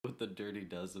the Dirty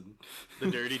Dozen.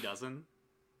 The Dirty Dozen.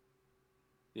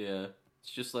 Yeah, it's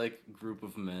just like a group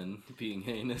of men being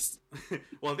heinous.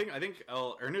 Well, I think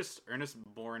Ernest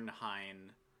Borgnine,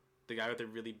 the guy with the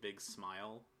really big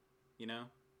smile, you know,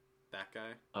 that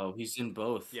guy. Oh, he's in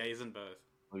both. Yeah, he's in both.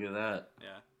 Look at that.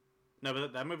 Yeah. No,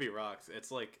 but that movie rocks.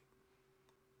 It's like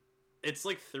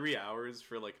 3 hours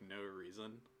for like no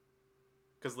reason.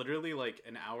 Because literally like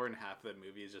an hour and a half of that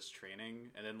movie is just training,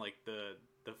 and then like the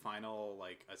final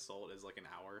like assault is like an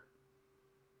hour.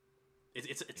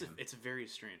 It's very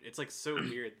strange. It's like so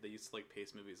weird that they used to like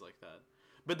pace movies like that.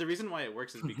 But the reason why it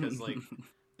works is because like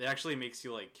it actually makes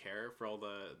you like care for all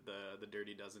the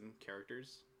Dirty Dozen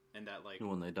characters, and that like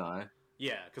When they die.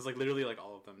 yeah, because like literally like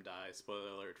all of them die. Spoiler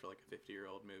alert for like a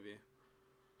 50-year-old movie.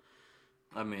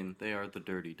 I mean, they are the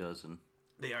Dirty Dozen.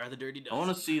 They are the Dirty Dozen. I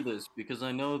want to see this because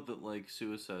I know that like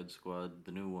Suicide Squad,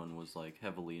 the new one, was like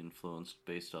heavily influenced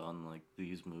based on like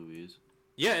these movies.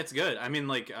 Yeah, it's good. I mean,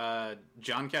 like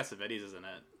John Cassavetes is in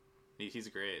it. He's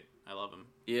great. I love him.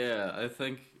 Yeah, I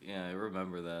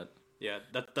remember that. Yeah,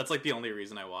 that's like the only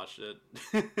reason I watched it.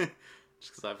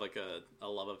 Just because I have like a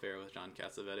love affair with John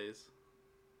Cassavetes.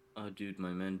 Oh, dude,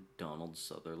 my man Donald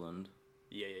Sutherland.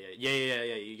 Yeah.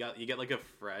 You get like a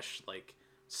fresh, like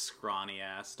scrawny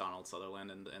ass Donald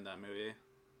Sutherland in that movie.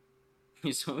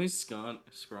 He's always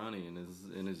scrawny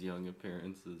in his young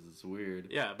appearances. It's weird.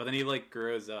 Yeah, but then he like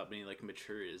grows up and he like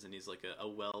matures and he's like a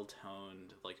well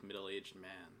toned like middle aged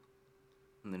man.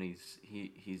 And then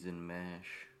he's in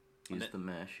MASH. He's the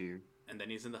Mashier. And then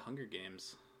he's in the Hunger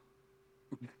Games.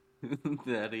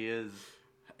 That he is.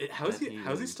 How's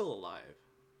he still alive?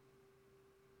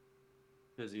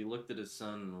 Because he looked at his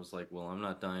son and was like, "Well, I'm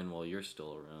not dying while you're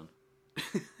still around."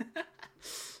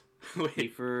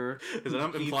 Wait, Kiefer, is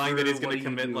that implying that he's gonna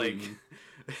commit like?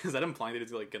 Is that implying that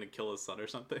he's like gonna kill his son or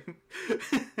something?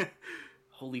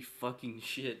 Holy fucking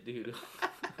shit, dude!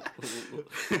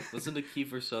 Listen to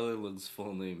Kiefer Sutherland's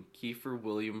full name: Kiefer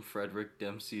William Frederick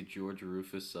Dempsey George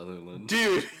Rufus Sutherland.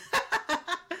 Dude,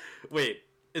 wait,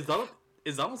 is Donald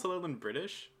Sutherland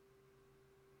British?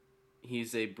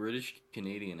 He's a British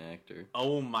Canadian actor.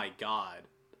 Oh my god,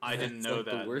 I didn't know like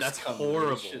that. The worst That's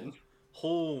horrible.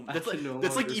 That's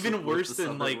like even worse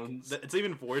than like it's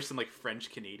even worse than like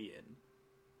French Canadian.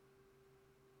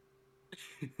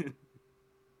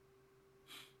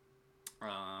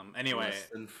 Anyway, less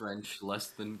than French, less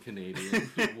than Canadian.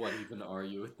 What even are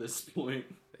you at this point?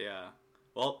 Yeah.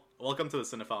 Well, welcome to the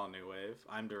Cinephile New Wave.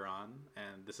 I'm Duran,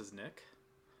 and this is Nick.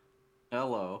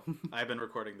 Hello. I've been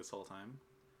recording this whole time.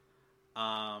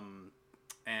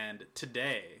 And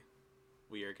today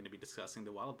we are going to be discussing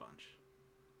The Wild Bunch.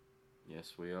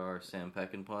 Yes, we are. Sam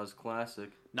Peckinpah's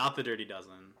classic. Not The Dirty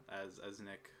Dozen, as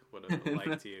Nick would have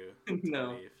liked you to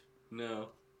believe.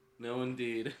 No,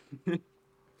 indeed.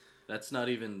 That's not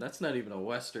even a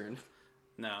Western.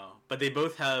 No, but they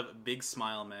both have Big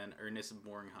Smile Man, Ernest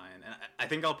Borgnine, and I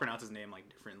think I'll pronounce his name like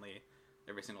differently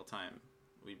every single time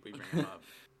we bring him up.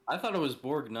 I thought it was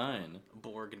Borgnine.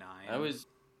 Borgnine.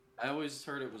 I always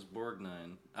heard it was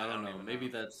Borgnine. I don't know. Maybe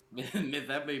that's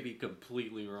that may be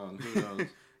completely wrong. Who knows?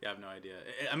 Yeah, I have no idea.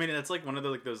 I mean, it's like one of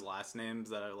those last names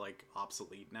that are like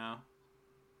obsolete now.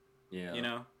 Yeah. You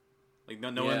know, like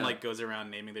no one like goes around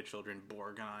naming their children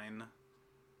Borgnine.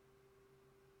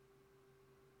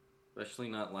 Especially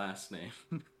not last name.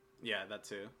 Yeah, that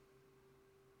too.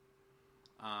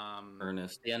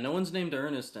 Ernest. Yeah, no one's named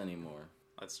Ernest anymore.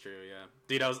 That's true. Yeah,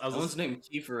 dude, I was. No one's named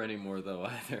Kiefer anymore though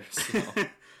either. So.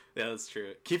 Yeah, that's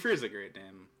true. Kiefer is a great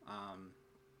name.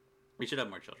 We should have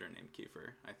more children named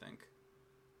Kiefer, I think.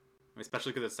 I mean,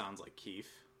 especially because it sounds like Keef,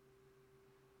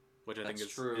 which I think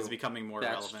is becoming more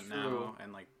relevant now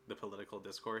in like the political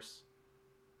discourse.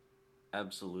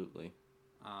 Absolutely.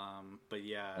 But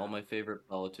yeah, all my favorite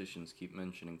politicians keep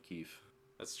mentioning Keef.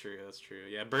 That's true.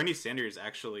 Yeah, Bernie Sanders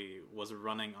actually was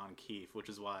running on Keef, which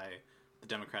is why the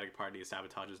Democratic Party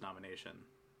sabotaged his nomination.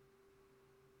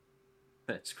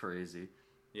 That's crazy.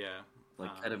 Yeah.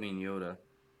 Like Ketamine Yoda.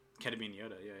 Ketamine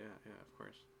Yoda, yeah, of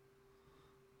course.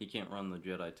 He can't run the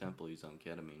Jedi Temple, he's on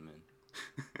ketamine, man.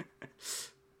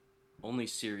 Only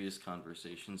serious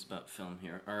conversations about film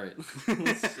here. Alright,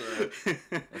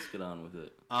 let's get on with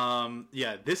it.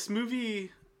 Yeah, this movie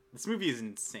is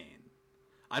insane.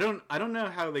 I don't know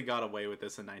how they got away with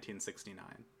this in 1969.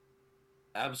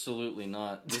 Absolutely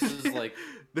not. This is like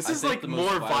this is like the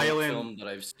more violent film that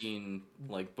I've seen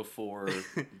like before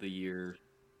the year.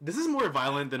 This is more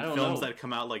violent than films that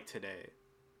come out like today.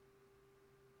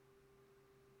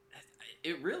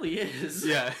 It really is.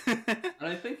 Yeah. And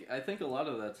I think a lot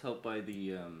of that's helped by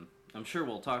the I'm sure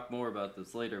we'll talk more about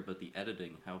this later, but the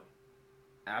editing, how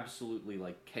absolutely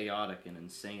like chaotic and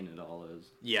insane it all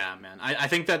is. Yeah, man. I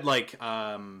think that like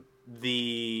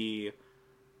the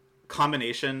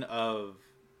combination of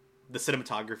the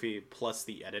cinematography plus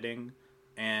the editing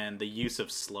and the use of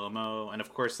slow-mo and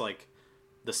of course like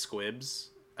the squibs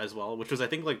as well, which was I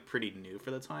think like pretty new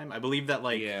for the time. I believe that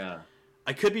like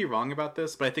I could be wrong about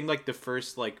this, but I think like the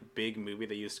first like big movie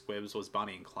that used squibs was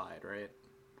Bonnie and Clyde, right?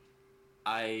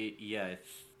 I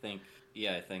think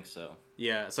so.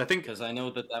 Yeah, so I think because I know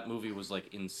that movie was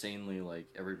like insanely like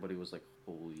everybody was like,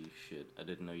 holy shit, I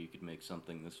didn't know you could make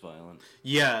something this violent.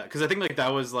 Yeah, because I think like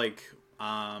that was like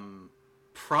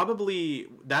probably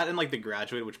that and like The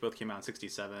Graduate, which both came out in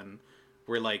 '67,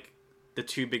 were like the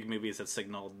two big movies that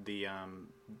signaled the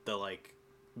like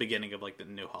beginning of like the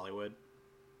new Hollywood.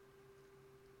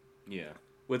 Yeah.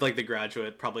 With like The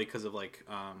Graduate, probably because of like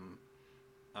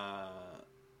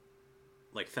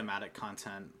thematic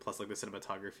content plus like the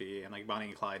cinematography, and like Bonnie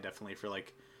and Clyde definitely for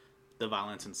like the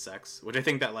violence and sex, which I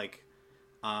think that like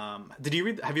have you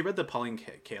read the Pauline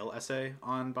Kael essay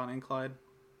on Bonnie and Clyde?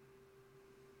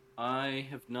 I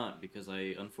have not, because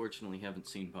I unfortunately haven't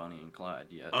seen Bonnie and Clyde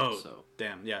yet. Oh, so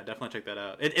damn, yeah, definitely check that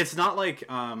out. It's not like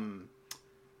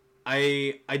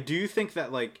I do think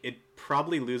that like it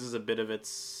probably loses a bit of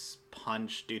its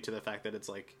punch due to the fact that it's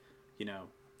like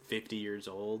 50 years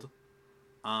old.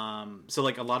 So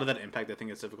like a lot of that impact I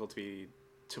think is difficult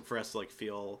for us to like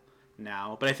feel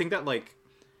now, but I think that like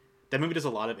that movie does a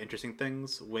lot of interesting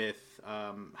things with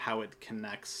how it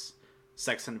connects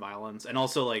sex and violence, and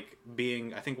also like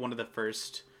being I think one of the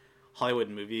first Hollywood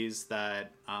movies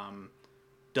that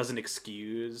doesn't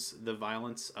excuse the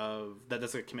violence of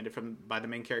that's like committed by the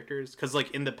main characters, because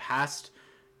like in the past,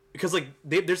 because like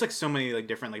there's like so many like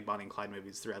different like Bonnie and Clyde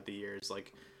movies throughout the years.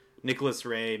 Like Nicholas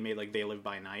Ray made like They Live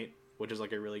by Night, which is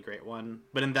like a really great one,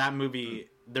 but in that movie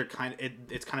it's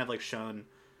kind of like shown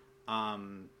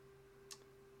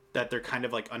that they're kind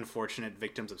of like unfortunate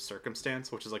victims of circumstance,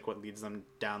 which is like what leads them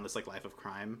down this like life of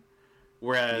crime.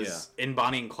 Whereas in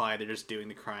Bonnie and Clyde, they're just doing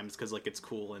the crimes because like it's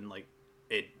cool and like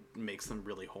it makes them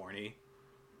really horny.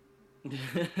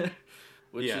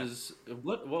 Which is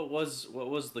what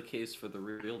was the case for the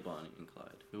real Bonnie and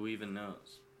Clyde? Who even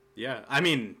knows? Yeah, I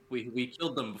mean, we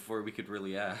killed them before we could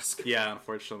really ask. Yeah,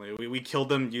 unfortunately, we killed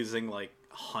them using like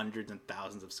hundreds and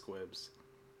thousands of squibs.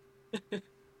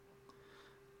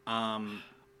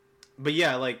 But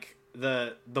yeah, like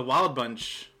the Wild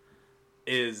Bunch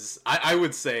is I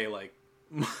would say like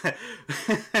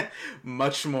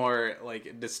much more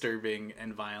like disturbing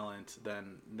and violent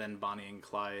than Bonnie and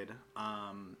Clyde.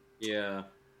 Yeah.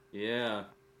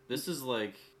 This is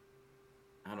like,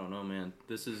 I don't know, man.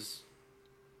 This is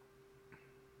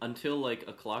until like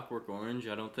A Clockwork Orange.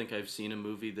 I don't think I've seen a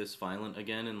movie this violent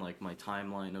again in like my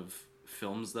timeline of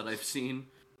films that I've seen.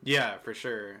 Yeah, for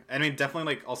sure. I mean,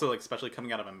 definitely like also like especially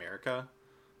coming out of America.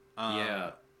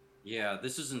 Yeah.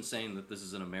 This is insane that this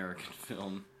is an American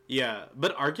film. Yeah,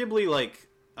 but arguably like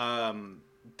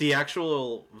the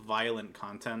actual violent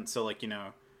content. So like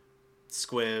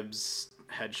squibs,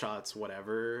 headshots,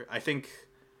 whatever. I think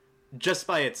just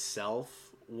by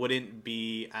itself wouldn't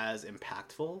be as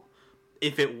impactful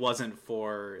if it wasn't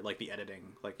for like the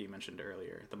editing, like you mentioned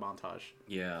earlier, the montage.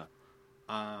 Yeah.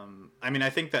 I mean, I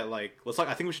think that like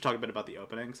I think we should talk a bit about the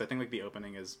opening, because I think like the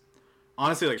opening is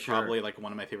honestly like probably like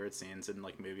one of my favorite scenes in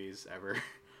like movies ever.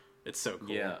 It's so cool.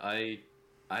 Yeah,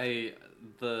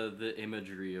 the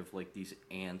imagery of like these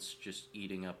ants just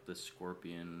eating up the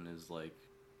scorpion is like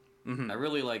I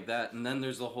really like that. And then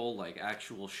there's the whole like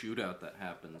actual shootout that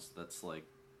happens that's like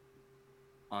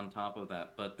on top of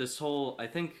that. But this whole I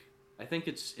think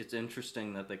it's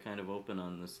interesting that they kind of open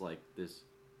on this like this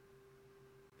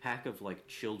pack of like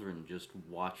children just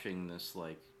watching this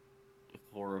like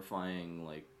horrifying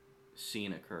like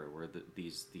scene occur where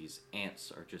these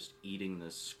ants are just eating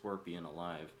this scorpion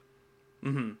alive.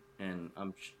 And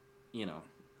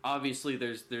obviously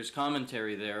there's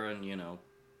commentary there and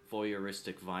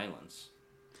voyeuristic violence.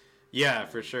 Yeah,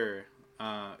 for sure.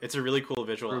 It's a really cool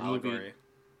visual allegory.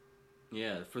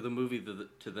 Yeah, for the movie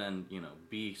to then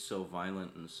be so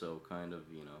violent and so kind of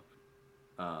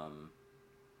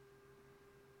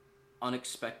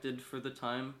unexpected for the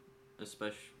time,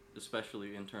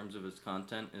 especially in terms of its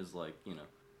content, is like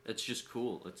it's just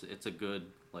cool. It's a good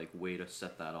like way to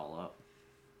set that all up.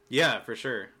 Yeah, for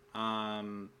sure.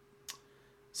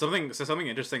 Something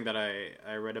interesting that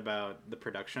I read about the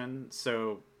production.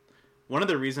 So one of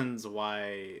the reasons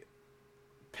why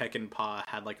Peckinpah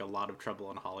had like a lot of trouble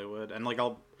in Hollywood, and like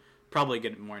I'll probably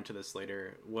get more into this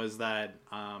later, was that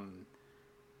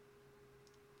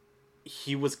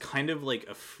he was kind of like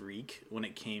a freak when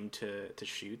it came to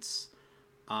shoots.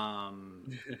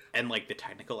 and like the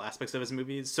technical aspects of his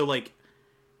movies. So like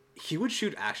he would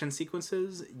shoot action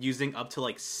sequences using up to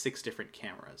like 6 different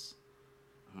cameras.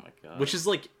 Oh my god. Which is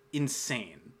like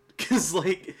insane. Cuz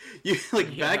like you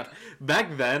like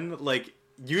back then like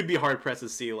you'd be hard pressed to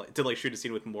see like to like shoot a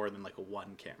scene with more than like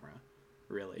one camera.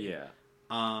 Really. Yeah.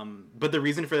 But the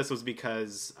reason for this was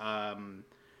because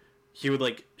he would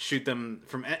like shoot them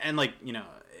from and like, you know,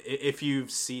 if you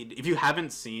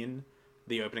haven't seen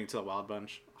the opening to The Wild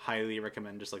Bunch, highly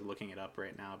recommend just like looking it up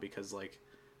right now, because like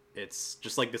it's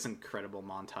just like this incredible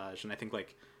montage, and I think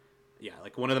like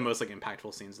like one of the most like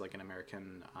impactful scenes like in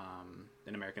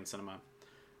American cinema.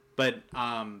 But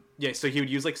so he would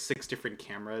use like 6 different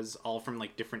cameras, all from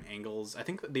like different angles. I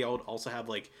think that they would also have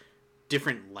like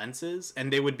different lenses,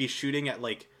 and they would be shooting at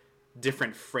like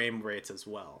different frame rates as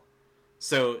well.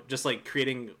 So just like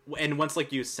creating, and once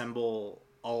like you assemble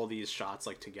all these shots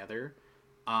like together,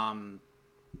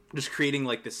 just creating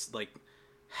like this like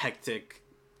hectic,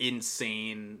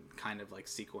 insane kind of like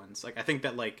sequence. Like I think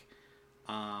that like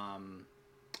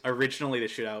originally the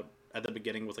shootout at the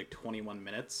beginning was like 21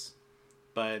 minutes,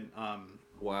 but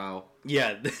wow,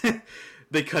 yeah,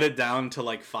 they cut it down to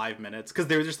like 5 minutes because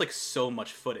there was just like so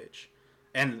much footage.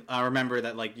 And I remember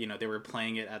that like, you know, they were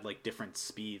playing it at like different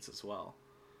speeds as well.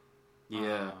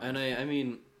 Yeah, and I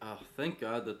mean, thank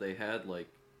God that they had like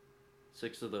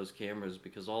 6 of those cameras,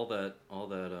 because all that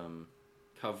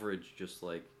coverage, just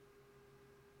like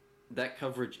that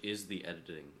coverage is the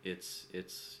editing. It's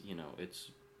you know,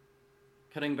 it's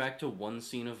cutting back to one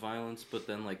scene of violence, but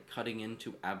then like cutting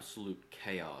into absolute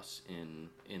chaos in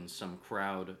some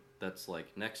crowd that's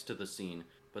like next to the scene,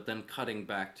 but then cutting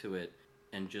back to it,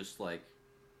 and just like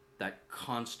that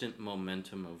constant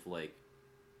momentum of like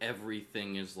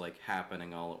everything is like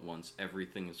happening all at once,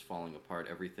 everything is falling apart,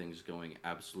 everything's going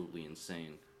absolutely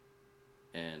insane.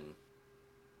 And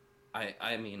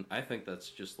I mean, I think that's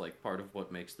just like part of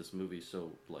what makes this movie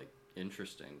so like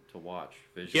interesting to watch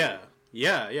visually.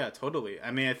 Yeah, totally. I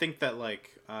mean, I think that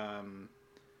like I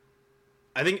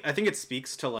think it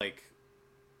speaks to like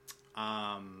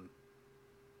how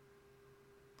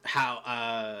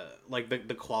like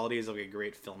the qualities of a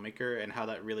great filmmaker, and how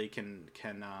that really can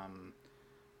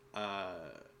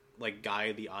like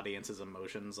guide the audience's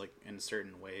emotions like in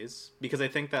certain ways. Because I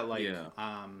think that like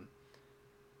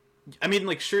I mean,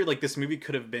 like, sure, like this movie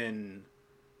could have been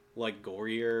like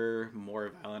gorier,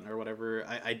 more violent or whatever.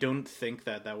 I don't think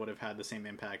that would have had the same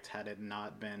impact had it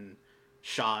not been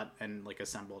shot and like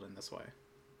assembled in this way.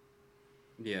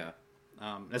 Yeah.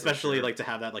 Especially like to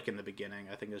have that like in the beginning,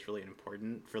 I think is really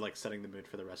important for like setting the mood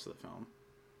for the rest of the film.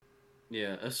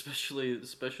 Yeah, especially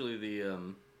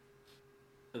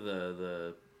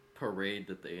the parade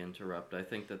that they interrupt. I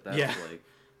think that's like,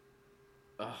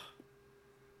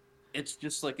 it's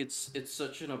just like it's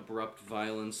such an abrupt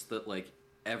violence that like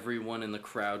everyone in the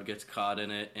crowd gets caught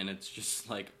in it, and it's just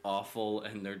like awful,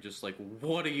 and they're just like,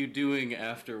 what are you doing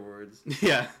afterwards?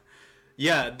 Yeah,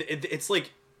 it's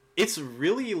like, it's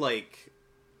really like,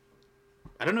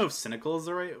 I don't know if cynical is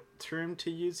the right term to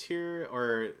use here,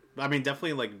 or I mean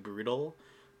definitely like brutal,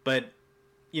 but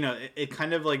you know, it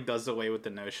kind of like does away with the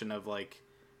notion of like,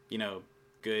 you know,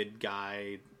 good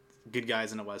guys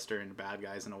in a Western, bad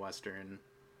guys in a Western.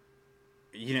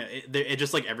 You know, it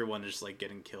just like everyone is just like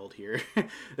getting killed here.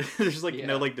 There's like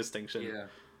no like distinction. Yeah.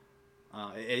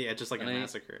 It's just like a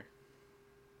massacre.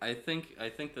 I think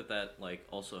that like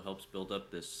also helps build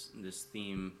up this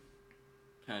theme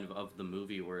kind of the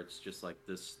movie, where it's just like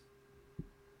this,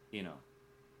 you know,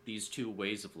 these two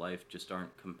ways of life just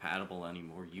aren't compatible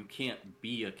anymore. You can't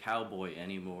be a cowboy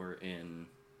anymore in,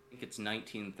 I think it's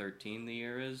 1913 the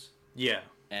year is. Yeah.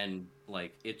 And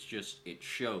like it shows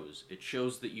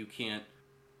that you can't,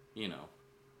 you know,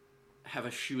 have a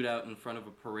shootout in front of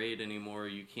a parade anymore.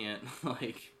 You can't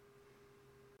like,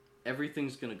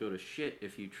 everything's gonna go to shit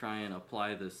if you try and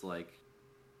apply this like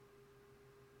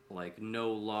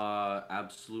no law,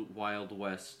 absolute Wild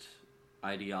West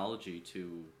ideology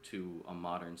to a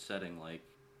modern setting, like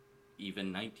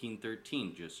even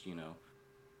 1913, just, you know,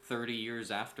 30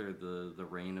 years after the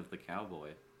reign of the cowboy.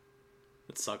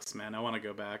 It sucks, man. I want to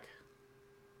go back.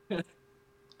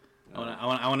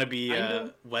 I want to be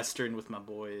Western with my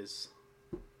boys.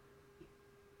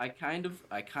 I kind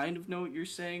of know what you're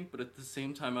saying, but at the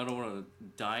same time, I don't want to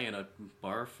die in a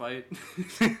bar fight.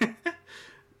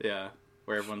 Yeah,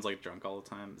 where everyone's like drunk all the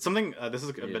time. Something. This is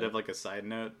a bit of like a side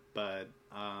note, but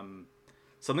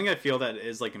something I feel that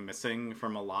is like missing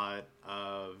from a lot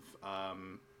of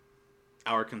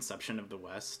our conception of the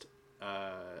West,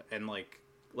 and like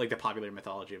the popular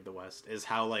mythology of the West, is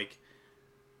how like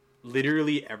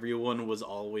literally everyone was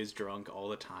always drunk all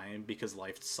the time because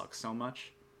life sucks so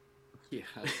much. Yeah.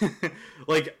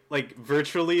 like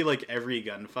virtually like every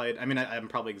gunfight. I mean, I'm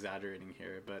probably exaggerating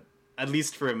here, but at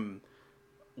least from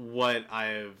what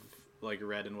I've like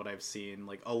read and what I've seen,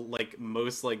 like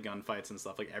most like gunfights and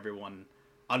stuff, like everyone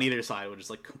on either side was just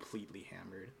like completely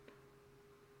hammered.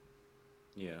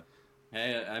 Yeah.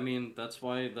 Hey, I mean that's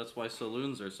why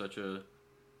saloons are such a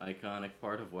iconic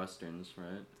part of westerns,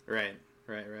 right? Right.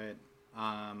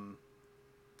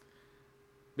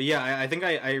 But yeah, I think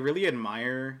I really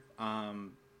admire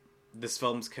this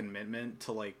film's commitment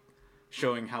to like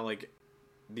showing how like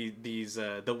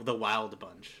the Wild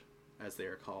Bunch, as they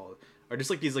are called, are just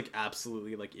like these like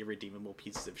absolutely like irredeemable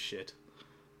pieces of shit.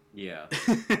 Yeah.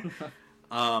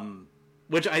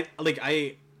 Which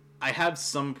I have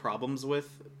some problems with,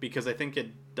 because I think it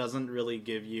doesn't really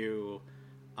give you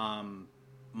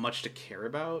much to care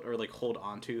about or like hold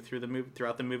on to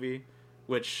throughout the movie,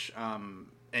 which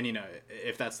and you know,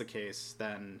 if that's the case,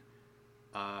 then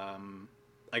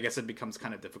I guess it becomes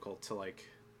kind of difficult to like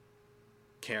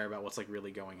care about what's like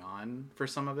really going on for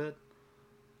some of it.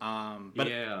 But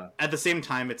yeah. at the same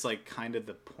time, it's like kind of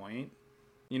the point,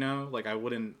 you know, like I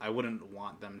wouldn't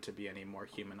want them to be any more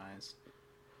humanized.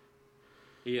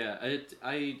 Yeah,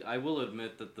 I will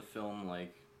admit that the film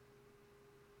like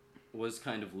was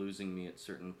kind of losing me at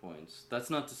certain points. That's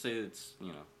not to say it's, you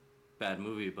know, bad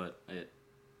movie, but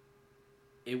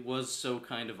it was so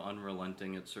kind of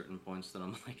unrelenting at certain points that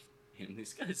I'm like, damn,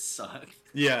 these guys suck.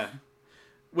 Yeah.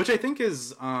 Which I think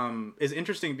is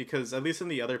interesting, because at least in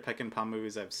the other Peckinpah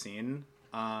movies I've seen,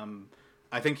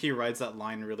 I think he rides that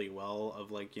line really well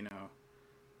of like, you know,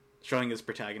 showing his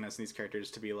protagonists and these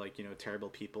characters to be like, you know, terrible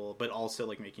people, but also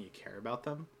like making you care about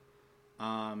them.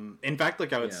 In fact,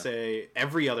 like I would say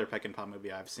every other Peckinpah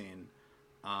movie I've seen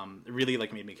really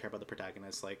like made me care about the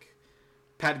protagonists. Like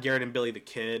Pat Garrett and Billy the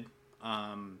Kid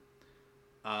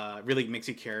really makes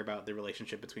you care about the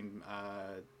relationship between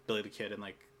Billy the Kid and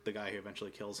like the guy who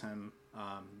eventually kills him.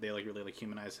 They like really like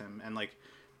humanize him, and like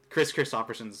Chris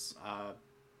Christopherson's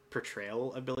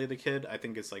portrayal of Billy the Kid, I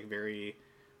think, is like very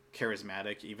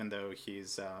charismatic, even though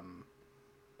he's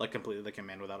like completely like a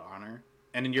man without honor.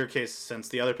 And in your case, since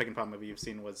the other Peckinpah movie you've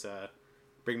seen was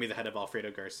Bring Me the Head of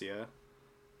Alfredo Garcia,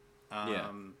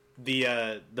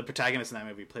 the protagonist in that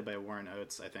movie, played by Warren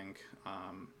Oates, I think,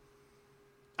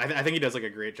 I think he does like a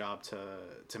great job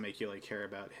to make you like care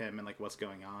about him and like what's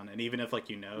going on, and even if like,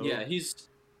 you know, Yeah, he's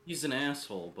an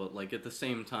asshole, but like at the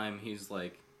same time he's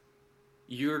like,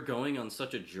 you're going on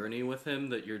such a journey with him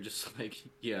that you're just like,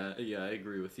 yeah, I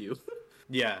agree with you.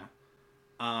 Yeah.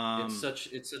 It's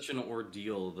such an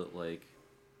ordeal that like,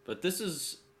 but this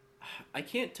is, I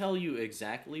can't tell you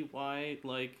exactly why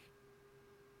like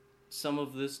some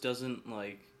of this doesn't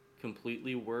like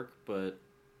completely work, but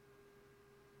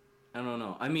I don't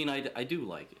know. I mean, I do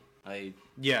like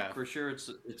it. For sure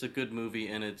it's a good movie,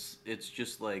 and it's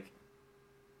just like,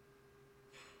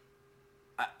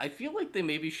 I feel like they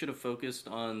maybe should have focused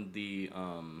on the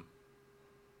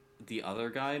other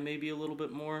guy maybe a little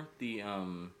bit more. The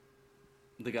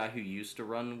guy who used to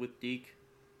run with Deke.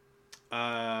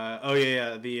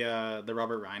 The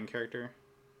Robert Ryan character.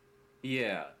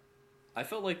 Yeah. I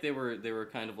felt like they were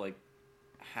kind of like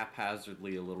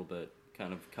haphazardly a little bit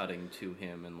kind of cutting to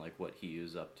him and like what he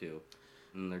is up to.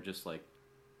 And they're just like,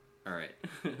 all right,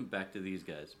 back to these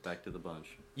guys, back to the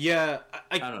bunch. Yeah,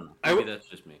 I don't know. Maybe that's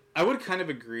just me. I would kind of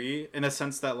agree in a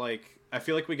sense that like I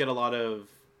feel like we get a lot of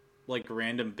like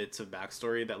random bits of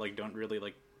backstory that like don't really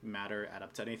like matter, add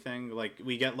up to anything. Like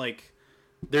we get like,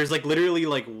 there's like literally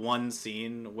like one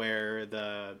scene where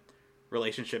the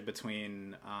relationship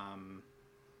between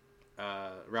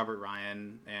Robert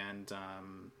Ryan and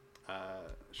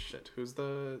who's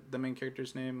the main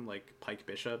character's name? Like Pike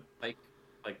Bishop.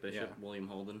 Pike Bishop, yeah. William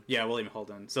Holden. Yeah, William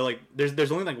Holden. So like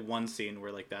there's only like one scene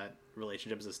where like that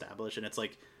relationship is established, and it's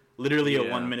like literally a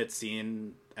 1 minute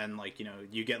scene, and like, you know,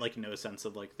 you get like no sense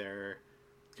of like their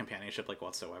companionship like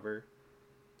whatsoever.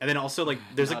 And then also like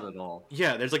there's not at all.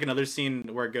 Yeah, there's like another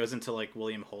scene where it goes into like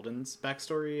William Holden's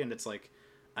backstory, and it's like,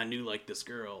 I knew like this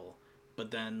girl, but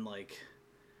then like,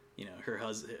 you know, her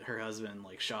husband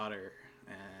like shot her,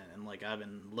 and like I've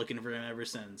been looking for him ever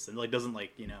since, and like doesn't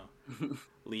like, you know,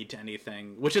 lead to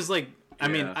anything, which is like, I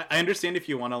mean, I understand if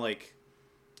you want to like,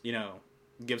 you know,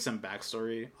 give some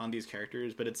backstory on these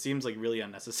characters, but it seems like really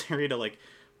unnecessary to like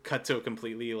cut to a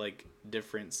completely like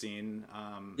different scene.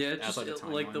 Yeah, it's just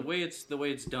like the way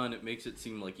it's done, it makes it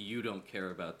seem like you don't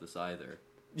care about this either.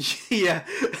 Yeah.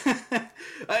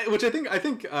 Which I think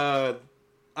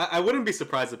I wouldn't be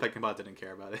surprised if Peckinpah didn't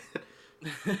care about it.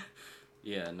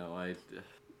 Yeah, no,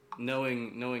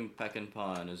 knowing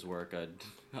Peckinpah and his work,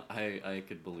 I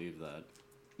could believe that.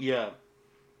 Yeah.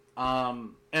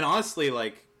 And honestly,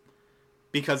 like,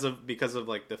 because of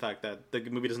like the fact that the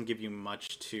movie doesn't give you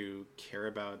much to care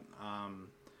about.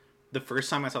 The first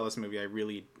time I saw this movie, I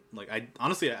really I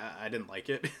honestly I didn't like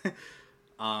it.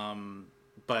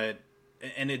 But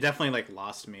and it definitely like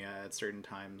lost me at certain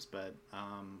times. But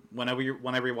when I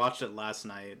rewatched it last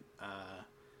night,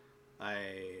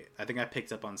 I think I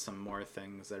picked up on some more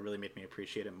things that really made me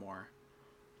appreciate it more.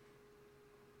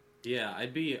 Yeah,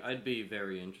 I'd be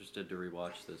very interested to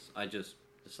rewatch this. I just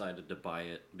decided to buy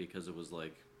it because it was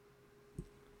like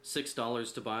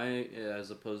 $6 to buy as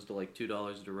opposed to like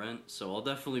 $2 to rent. So I'll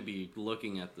definitely be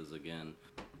looking at this again.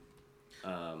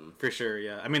 For sure,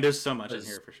 yeah. I mean, there's so much in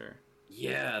here for sure.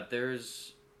 Yeah,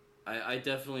 there's. I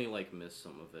definitely like miss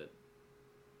some of it.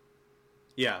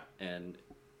 Yeah, and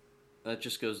that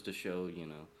just goes to show,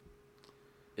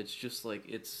 it's just like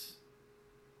it's.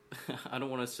 I don't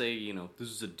want to say, this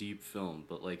is a deep film,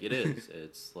 but like it is.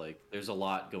 It's like there's a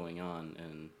lot going on,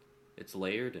 and it's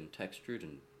layered and textured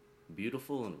and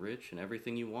beautiful and rich and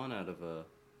everything you want out of a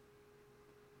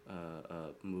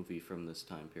movie from this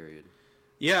time period.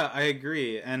 Yeah, I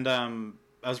agree. And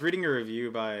I was reading a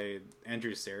review by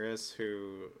Andrew Saris,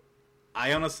 who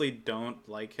I honestly don't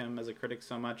like him as a critic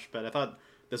so much, but I thought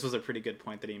this was a pretty good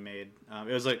point that he made.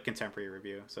 It was a contemporary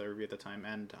review, so a review at the time,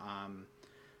 and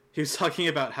he was talking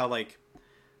about how like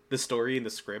the story in the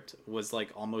script was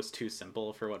like almost too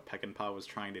simple for what Peckinpah was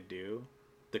trying to do,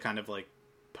 the kind of like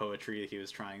poetry he was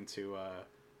trying to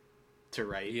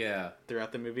write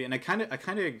throughout the movie. And I kind of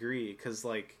agree, because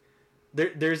like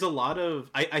there's a lot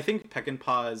of I think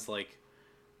Peckinpah is like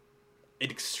an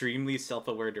extremely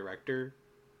self-aware director,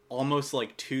 almost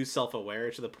like too self-aware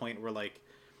to the point where like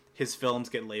his films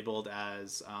get labeled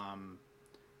as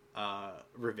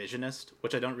revisionist,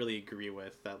 which I don't really agree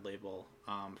with that label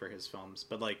for his films.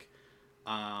 But like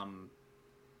I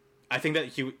think that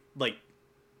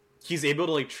he's able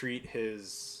to like treat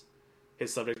his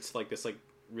subjects like this like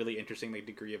really interesting like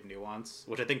degree of nuance,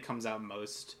 which I think comes out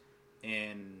most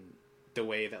in the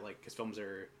way that like his films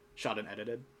are shot and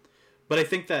edited. But I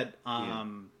think that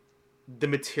the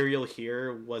material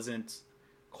here wasn't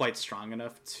quite strong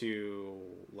enough to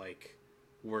like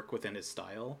work within his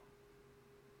style.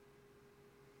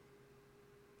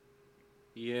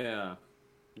 Yeah.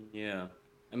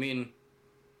 I mean,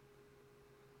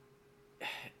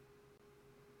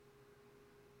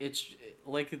 it's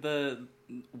like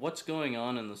what's going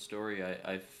on in the story.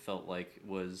 I felt like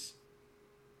was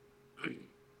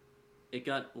it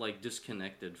got like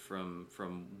disconnected from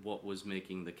what was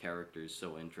making the characters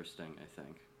so interesting, I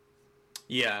think.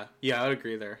 Yeah, I would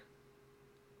agree there.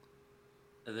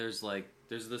 There's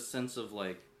this sense of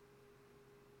like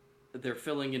they're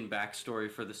filling in backstory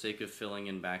for the sake of filling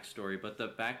in backstory, but the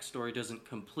backstory doesn't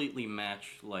completely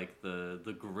match like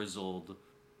the grizzled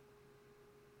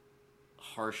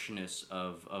harshness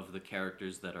of the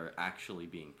characters that are actually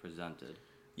being presented.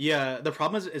 Yeah, the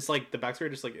problem is it's like the backstory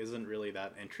just like isn't really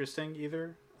that interesting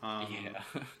either.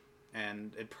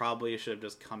 And it probably should have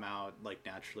just come out like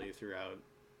naturally throughout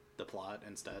the plot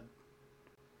instead.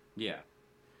 Yeah.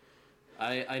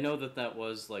 I know that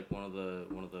was like one of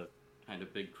the kind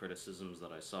of big criticisms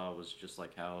that I saw was just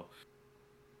like how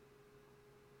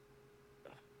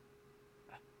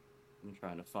I'm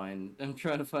trying to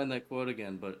find that quote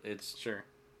again, but it's sure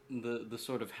the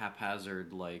sort of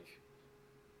haphazard like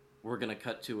we're gonna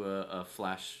cut to a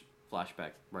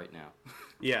flashback right now.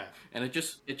 Yeah. And it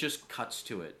just cuts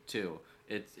to it too.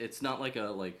 It's not like a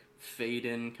like fade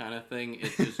in kind of thing.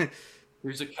 It's just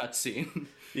here's a cutscene.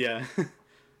 Yeah.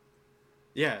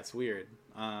 Yeah, it's weird.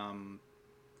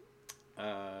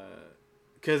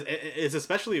 Because it's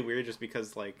especially weird just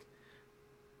because like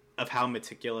of how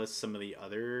meticulous some of the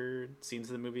other scenes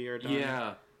of the movie are done.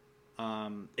 Yeah.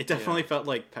 It definitely felt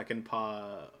like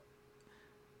Peckinpah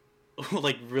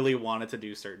like really wanted to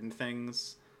do certain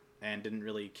things and didn't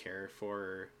really care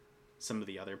for some of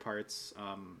the other parts,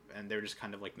 and they were just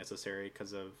kind of like necessary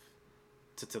because of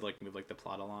to like move like the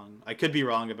plot along. I could be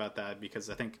wrong about that because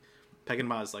I think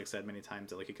Peckinpah has like said many times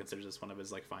that like he considers this one of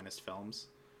his like finest films.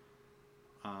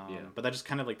 But that just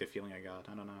kind of like the feeling I got.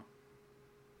 I don't know.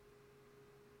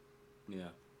 Yeah,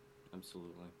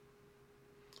 absolutely.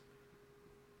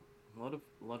 A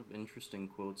lot of interesting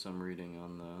quotes I'm reading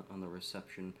on the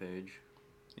reception page.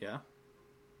 Yeah.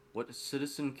 What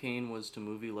Citizen Kane was to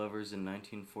movie lovers in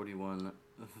 1941,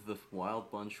 The Wild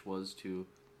Bunch was to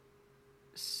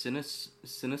cinestets?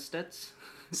 Cineasts.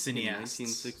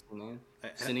 1969.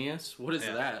 Cineasts? What is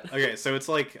that? Okay, so it's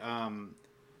like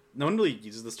no one really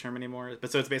uses this term anymore,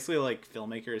 but so it's basically like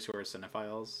filmmakers who are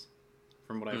cinephiles,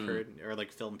 from what I've heard, or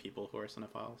like film people who are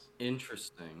cinephiles.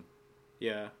 Interesting.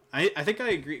 Yeah, I think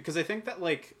I agree, because I think that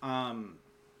like I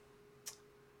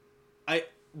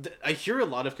hear a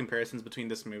lot of comparisons between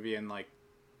this movie and like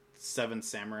Seven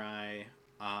Samurai,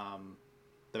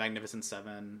 The Magnificent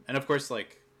Seven, and of course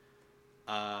like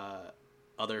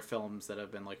other films that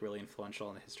have been like really influential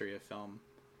in the history of film.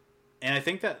 And I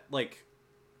think that like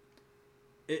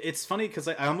it's funny because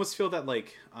I almost feel that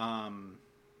like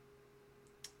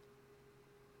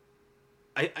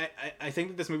I think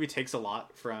that this movie takes a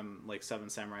lot from like Seven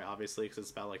Samurai, obviously, because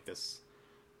it's about like this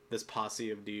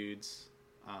posse of dudes,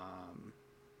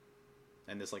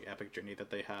 and this like epic journey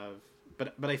that they have.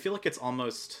 But I feel like it's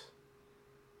almost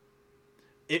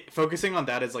focusing on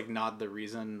that is like not the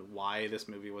reason why this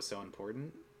movie was so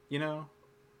important, you know?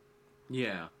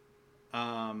 Yeah.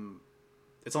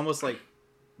 It's almost like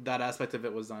that aspect of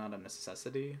it was not a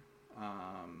necessity.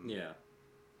 Yeah.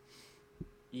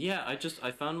 Yeah,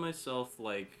 I found myself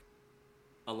like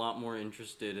a lot more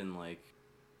interested in like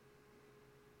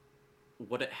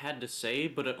what it had to say,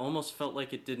 but it almost felt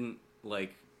like it didn't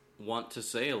like want to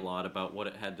say a lot about what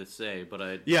it had to say,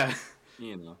 but yeah,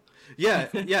 you know.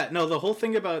 yeah, no, the whole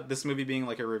thing about this movie being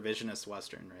like a revisionist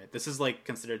Western, right? This is like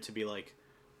considered to be like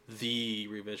the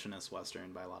revisionist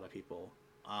Western by a lot of people.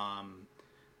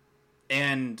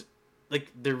 And like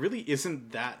there really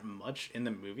isn't that much in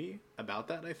the movie about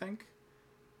that, I think.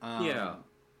 Yeah.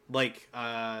 Like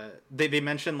they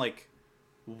mention like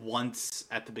once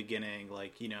at the beginning,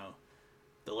 like, you know,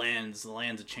 the lands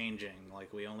are changing,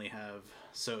 like we only have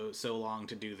so long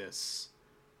to do this,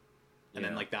 and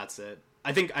then like that's it.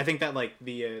 I think that like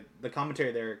the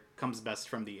commentary there comes best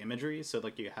from the imagery. So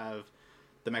like you have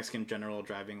the Mexican general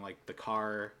driving like the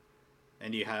car,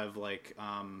 and you have like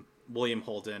William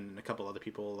Holden and a couple other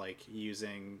people like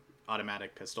using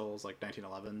automatic pistols, like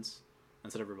 1911s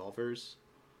instead of revolvers.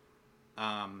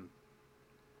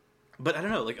 But I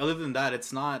don't know, like other than that,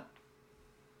 it's not.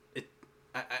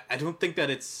 I don't think that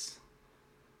it's.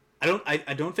 I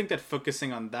don't think that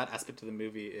focusing on that aspect of the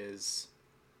movie is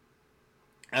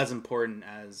as important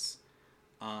as.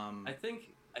 I think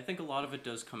a lot of it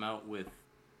does come out with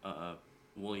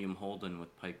William Holden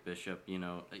with Pike Bishop. You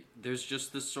know, there's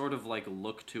just this sort of like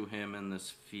look to him and this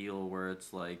feel where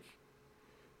it's like.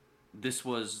 This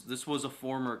was a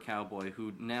former cowboy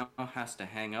who now has to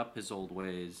hang up his old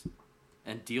ways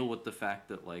and deal with the fact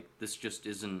that like this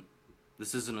isn't a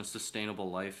sustainable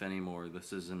life anymore.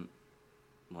 This isn't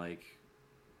like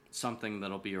something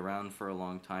that'll be around for a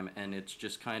long time, and it's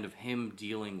just kind of him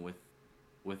dealing with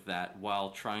that while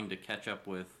trying to catch up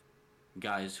with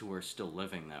guys who are still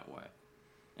living that way.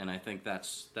 And I think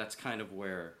that's kind of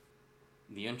where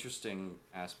the interesting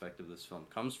aspect of this film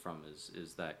comes from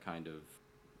is that kind of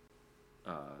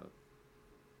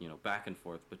you know, back and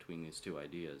forth between these two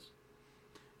ideas.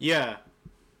 Yeah.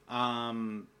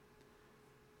 I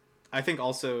think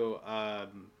also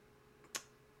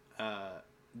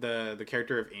the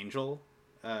character of Angel,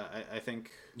 I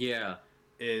think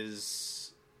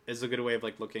is a good way of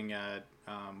like looking at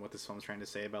what this film's trying to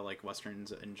say about like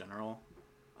Westerns in general.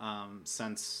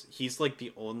 Since he's like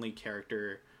the only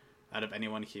character out of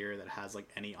anyone here that has like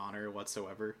any honor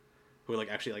whatsoever, who like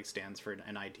actually like stands for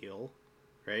an ideal,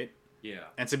 right? Yeah.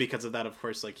 And so because of that, of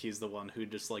course, like he's the one who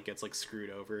just like gets like screwed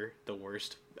over the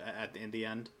worst in the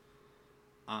end.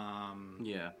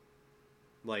 Yeah.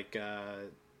 Like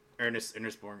Ernest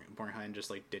Borgnine just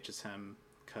like ditches him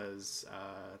because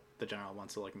the general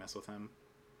wants to like mess with him.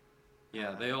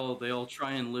 Yeah, they all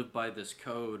try and live by this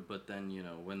code, but then, you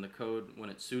know, when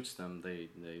it suits them, they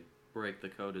break the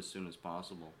code as soon as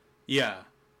possible. Yeah.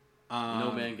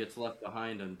 No man gets left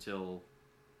behind until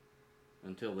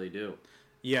they do.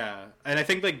 Yeah, and I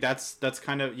think like that's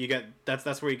kind of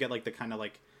that's where you get like the kind of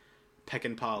like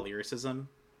Peckinpah lyricism,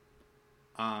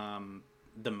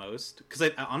 the most, because I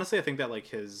honestly I think that like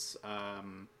his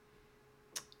kind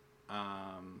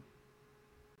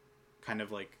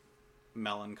of like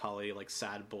melancholy like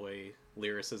sad boy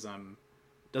lyricism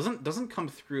doesn't come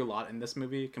through a lot in this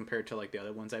movie compared to like the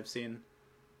other ones I've seen.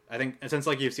 I think since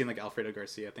like you've seen like Alfredo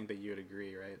Garcia, I think that you would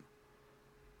agree, right?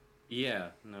 Yeah,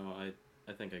 no,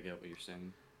 I think I get what you're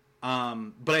saying.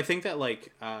 But I think that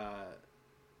like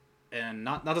and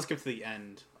not to skip to the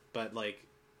end, but like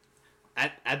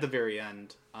at the very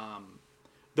end,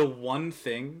 the one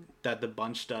thing that the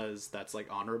bunch does that's like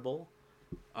honorable,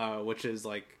 which is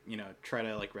like, you know, try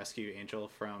to like rescue Angel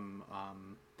from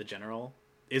the general,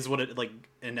 is what it like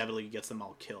inevitably gets them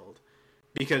all killed,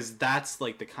 because that's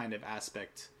like the kind of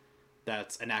aspect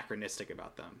that's anachronistic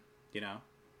about them, you know,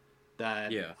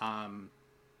 that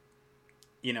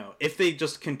you know, if they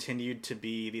just continued to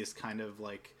be these kind of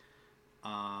like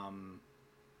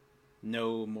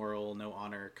no moral, no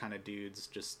honor kind of dudes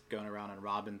just going around and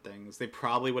robbing things. They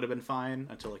probably would have been fine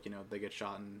until, like, they get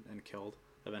shot and killed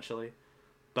eventually.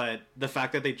 But the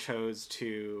fact that they chose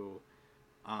to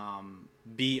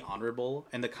be honorable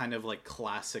in the kind of like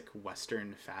classic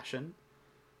Western fashion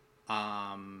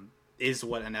is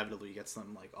what inevitably gets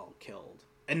them like all killed.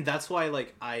 And that's why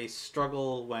like I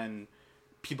struggle when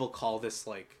people call this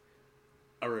like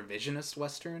a revisionist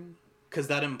Western, because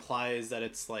that implies that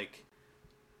it's like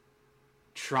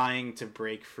trying to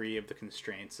break free of the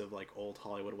constraints of like old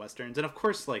Hollywood Westerns. And of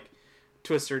course, like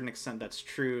to a certain extent that's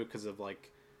true, because of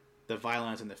like the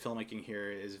violence and the filmmaking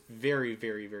here is very,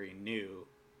 very, very new.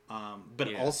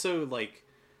 But also like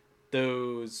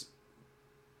those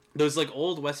like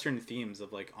old Western themes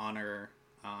of like honor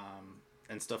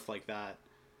and stuff like that,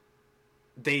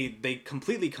 they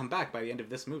completely come back by the end of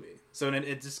this movie. So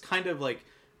it just kind of like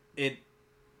I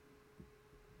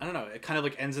don't know, it kind of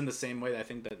like ends in the same way that I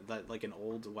think that like an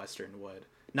old Western would,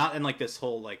 not in like this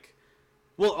whole like,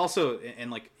 well, also in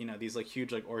like these like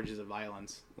huge like orgies of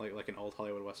violence like in old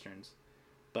Hollywood Westerns,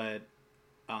 but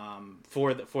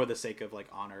for the sake of like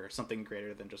honor, something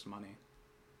greater than just money.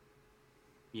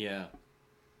 Yeah,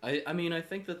 I mean, I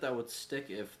think that would stick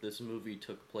if this movie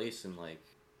took place in like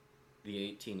the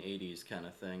 1880s kind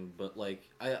of thing, but like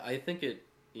I think it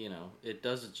it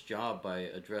does its job by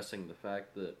addressing the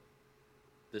fact that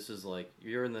this is like,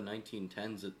 you're in the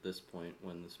 1910s at this point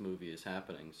when this movie is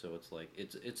happening, so it's like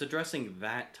it's addressing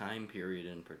that time period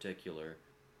in particular,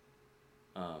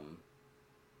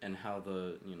 and how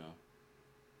the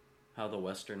how the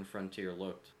Western frontier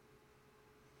looked.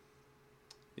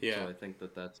 Yeah. So I think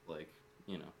that's like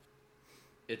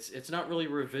it's not really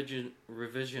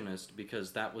revisionist,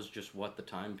 because that was just what the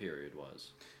time period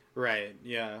was. Right.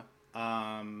 Yeah.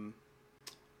 I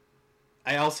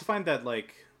also find that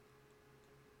like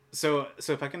so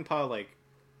Peckinpah, like,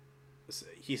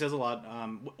 he says a lot.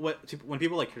 When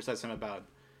people like criticize him about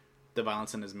the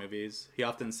violence in his movies, he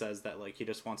often says that like he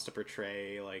just wants to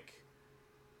portray like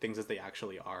things as they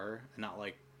actually are and not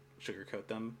like sugarcoat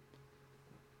them,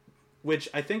 which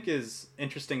I think is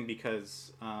interesting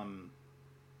because I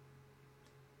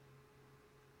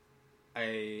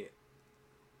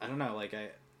don't know, like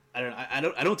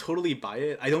I don't totally buy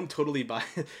it. I don't totally buy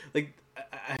it. Like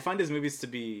I find his movies to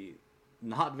be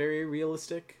not very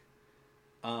realistic.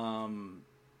 I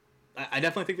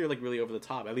definitely think they're like really over the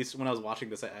top. At least when I was watching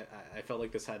this, I felt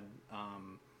like this had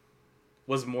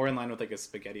was more in line with like a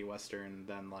spaghetti Western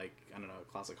than like, I don't know,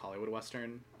 a classic Hollywood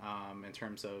Western in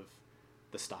terms of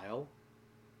the style.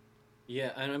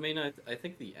 Yeah, and I mean, I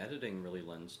think the editing really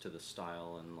lends to the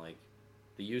style, and like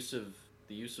the use of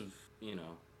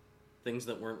things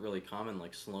that weren't really common,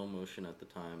 like slow motion at the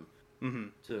time. Mm-hmm.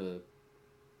 To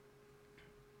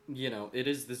it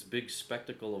is this big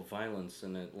spectacle of violence,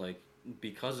 and it like,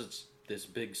 because it's this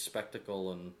big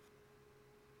spectacle, and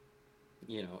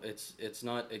it's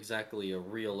not exactly a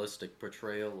realistic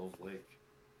portrayal of like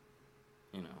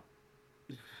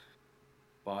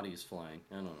bodies flying.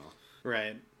 I don't know.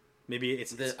 Right. Maybe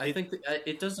it's I think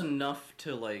it does enough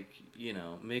to like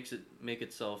make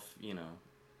itself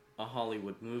a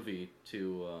Hollywood movie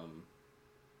to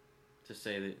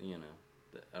say that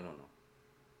that, I don't know.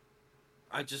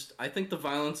 I think the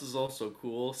violence is also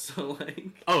cool, so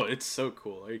like... Oh, it's so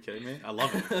cool. Are you kidding me? I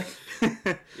love it.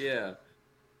 Yeah.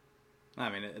 I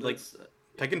mean, like,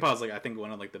 Peckinpah is like, I think,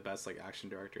 one of like the best like action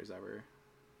directors ever.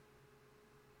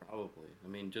 Probably. I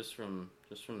mean, just from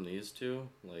these two,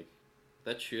 like,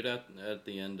 that shootout at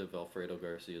the end of Alfredo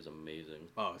Garcia is amazing.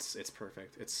 Oh, it's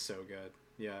perfect. It's so good.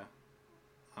 Yeah.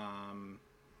 I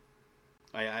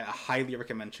highly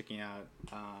recommend checking out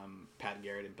Pat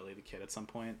Garrett and Billy the Kid at some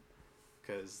point,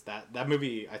 because that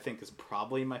movie I think is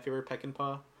probably my favorite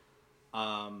Peckinpah.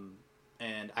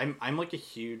 And I'm like a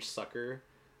huge sucker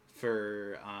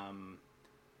for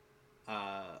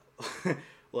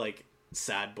like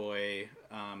sad boy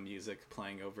music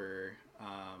playing over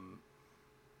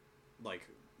like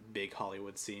big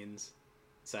Hollywood scenes,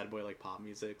 sad boy like pop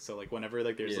music. So like whenever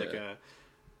like there's like a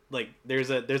like there's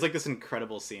like this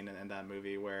incredible scene in that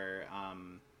movie where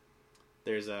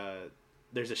there's a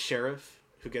sheriff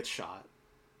who gets shot,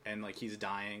 and like he's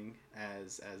dying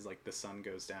as like the sun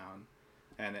goes down,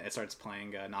 and it starts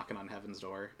playing Knocking on Heaven's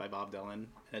Door by Bob Dylan, and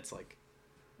it's like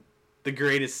the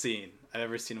greatest scene I've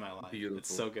ever seen in my life. Beautiful.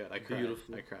 It's so good. I cried.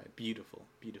 Beautiful. I cried. Beautiful.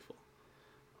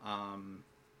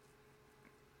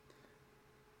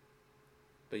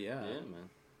 But yeah,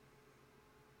 man.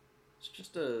 It's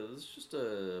just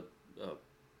a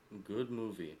good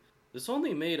movie. This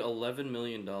only made $11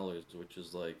 million, which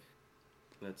is like,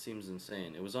 that seems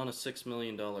insane. It was on a $6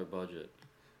 million budget.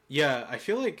 Yeah, I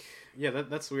feel like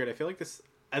that's weird. I feel like this,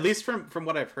 at least from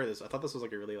what I've heard, I thought this was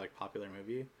like a really like popular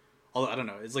movie. Although I don't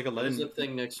know, it's like 11. There's a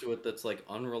thing next to it that's like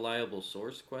unreliable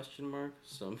source question mark.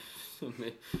 So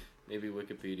maybe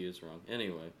Wikipedia's wrong.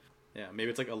 Anyway, yeah, maybe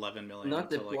it's like 11 million. not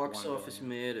that like box office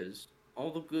matters.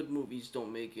 All the good movies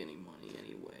don't make any money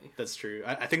anyway. That's true.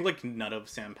 I think like none of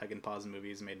Sam Peckinpah's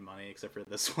movies made money except for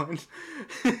this one.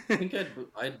 I think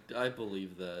I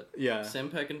believe that. Yeah. Sam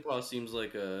Peckinpah seems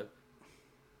like a.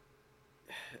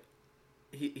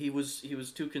 He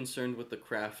was too concerned with the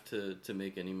craft to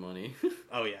make any money.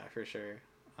 Oh yeah, for sure.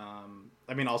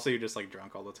 I mean, also you're just like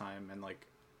drunk all the time and like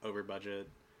over budget,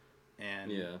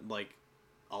 and like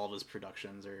all of his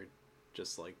productions are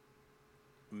just like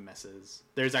messes.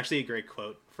 There's actually a great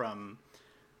quote from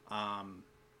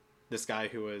this guy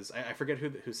who was I forget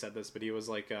who said this, but he was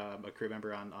like a crew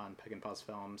member on Peckinpah's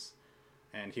films,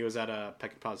 and he was at a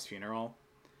Peckinpah's funeral,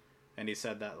 and he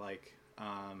said that like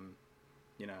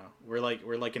you know, we're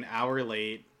like an hour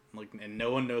late, like, and no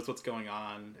one knows what's going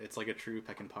on. It's like a true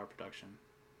Peckinpah production.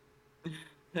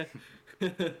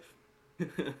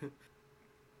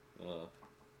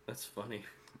 That's funny.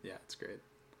 Yeah, it's great.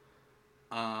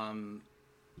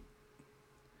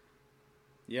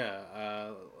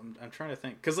 Yeah, I'm trying to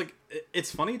think, because like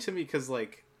it's funny to me because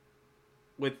like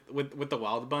with the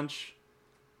Wild Bunch,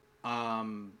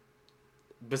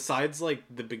 besides like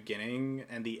the beginning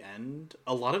and the end,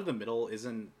 a lot of the middle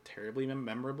isn't terribly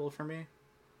memorable for me.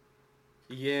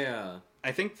 Yeah,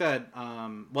 I think that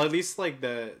well, at least like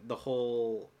the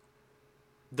whole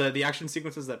the action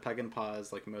sequences that Peckinpah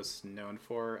is like most known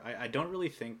for, I don't really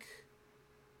think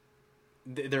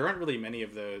there aren't really many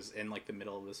of those in like the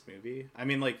middle of this movie. I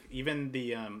mean, like even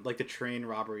the like the train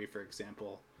robbery, for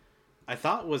example, I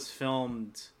thought was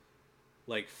filmed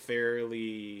like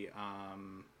fairly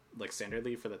like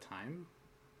standardly for the time.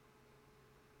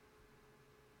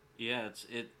 Yeah,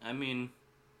 I mean,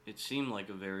 it seemed like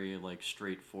a very like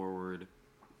straightforward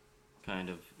kind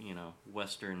of, you know,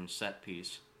 Western set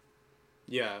piece.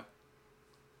 Yeah.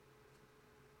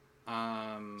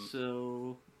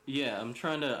 So yeah,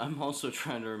 I'm also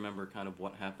trying to remember kind of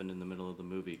what happened in the middle of the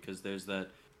movie, because there's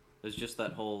just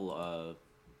that whole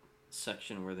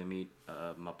section where they meet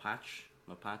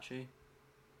Mapache.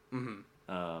 Mm-hmm.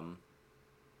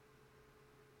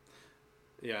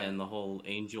 Yeah. And the whole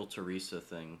Angel Teresa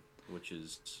thing, which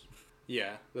is...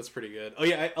 Yeah, that's pretty good. Oh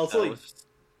yeah, I also like...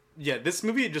 Yeah, this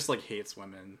movie just like hates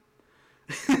women.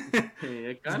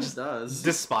 It kind of does.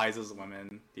 Despises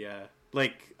women. Yeah.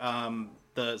 Like, so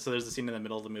there's a scene in the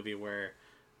middle of the movie where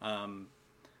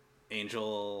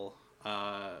Angel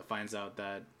finds out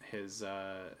that his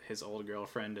old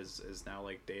girlfriend is now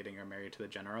like dating or married to the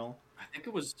general. I think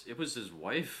it was his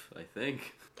wife, I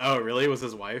think. Oh, really? It was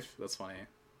his wife? That's funny.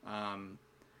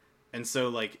 And so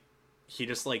like he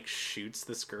just like shoots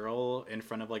this girl in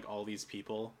front of like all these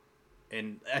people,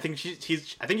 and I think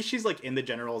she's like in the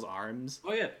general's arms.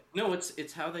 Oh yeah, no,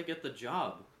 it's how they get the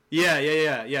job. Yeah.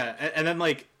 And then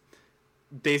like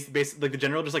they basically like the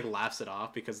general just like laughs it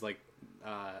off because like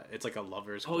it's like a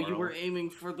lover's quarrel. Oh, you were aiming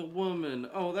for the woman.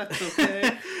 Oh, that's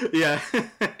okay. Yeah.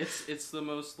 It's the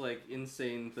most like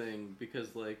insane thing,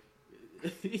 because like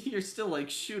you're still like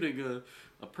shooting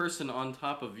a person on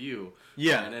top of you.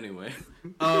 Yeah. And anyway,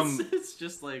 it's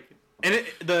just like. And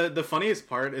the funniest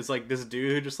part is like this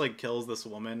dude who just like kills this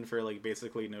woman for like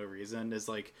basically no reason is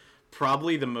like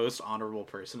probably the most honorable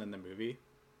person in the movie.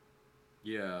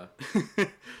 Yeah.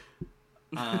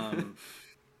 Oh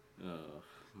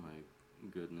my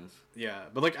goodness. Yeah,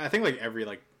 but like I think like every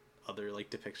like other like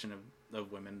depiction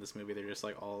of women in this movie, they're just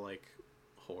like all like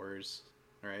whores,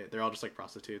 right? They're all just like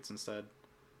prostitutes instead.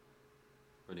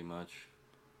 Pretty much.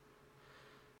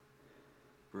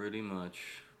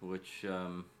 Which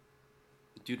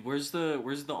dude, where's the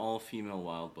all female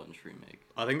Wild Bunch remake?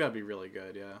 I think that'd be really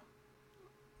good. Yeah,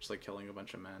 just like killing a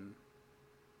bunch of men.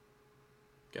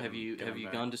 Have you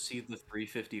gone to see the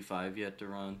 355 yet,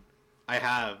 Duran? I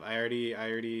have.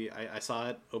 I saw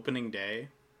it opening day.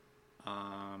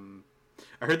 I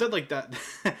heard that like that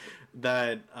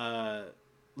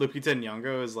Lupita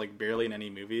Nyong'o is like barely in any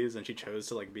movies, and she chose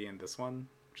to like be in this one,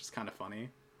 which is kind of funny.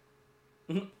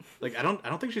 Like I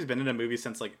don't think she's been in a movie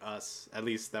since like Us. At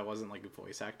least that wasn't like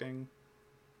voice acting.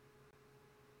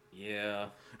 Yeah.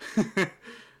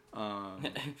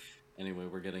 Anyway,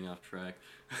 we're getting off track.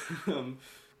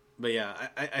 But yeah,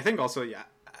 I think also, yeah,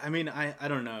 I mean, I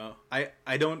don't know.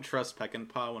 I don't trust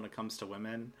Peckinpah when it comes to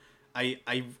women.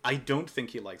 I don't think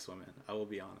he likes women. I will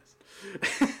be honest.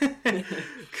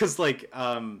 Because, like,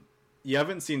 you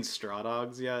haven't seen Straw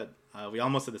Dogs yet. We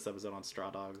almost did this episode on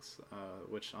Straw Dogs,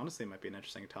 which honestly might be an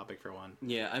interesting topic for one.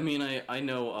 Yeah, I mean, I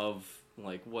know of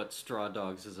like what Straw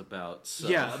Dogs is about. So.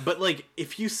 Yeah, but like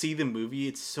if you see the movie,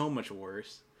 it's so much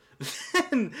worse.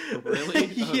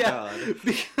 Really? Oh, yeah, God.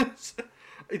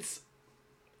 because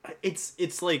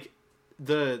it's like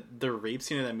the rape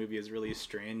scene in that movie is really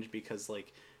strange because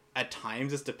like at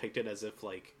times it's depicted as if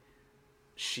like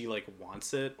she like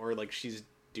wants it or like she's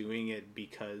doing it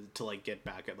because to like get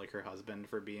back at like her husband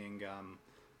for being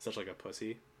such like a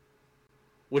pussy,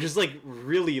 which is like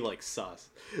really like sus.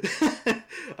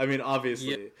 I mean,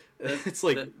 obviously, it's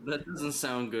like that doesn't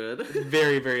sound good.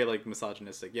 very very like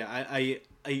misogynistic. Yeah, I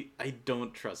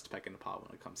don't trust Peckinpah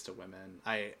when it comes to women.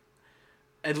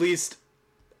 At least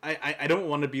I don't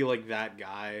want to be like that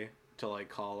guy to like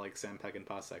call like Sam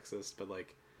Peckinpah sexist, but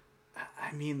like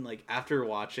I mean like after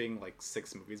watching like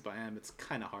 6 movies by him, it's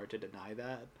kind of hard to deny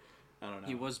that. I don't know.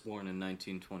 He was born in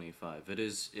 1925.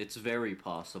 It's very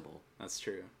possible. That's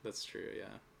true. Yeah.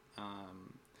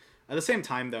 At the same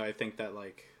time, though, I think that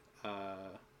like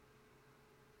the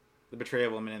portrayal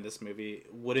of women in this movie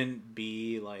wouldn't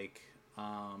be like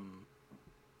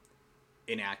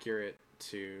inaccurate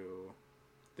to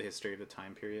the history of the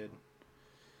time period.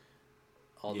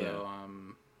 Although,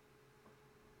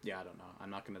 yeah, I don't know.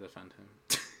 I'm not going to defend him.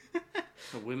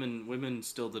 Women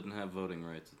still didn't have voting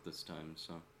rights at this time,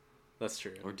 so. That's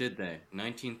true. Or did they?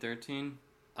 1913?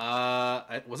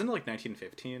 Wasn't it like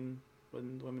 1915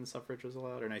 when women's suffrage was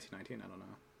allowed, or 1919? I don't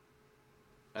know.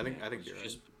 I think you're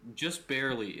right. Just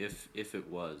barely, if it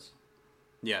was.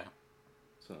 Yeah.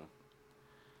 So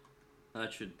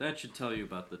that should tell you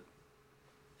about the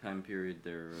time period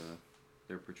they're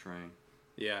portraying.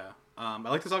 Yeah. I'd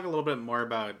like to talk a little bit more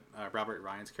about Robert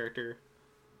Ryan's character.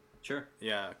 Sure.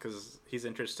 Yeah, because he's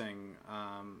interesting.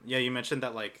 Yeah, you mentioned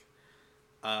that like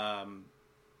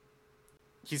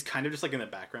he's kind of just like in the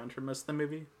background for most of the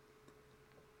movie.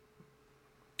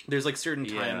 There's like certain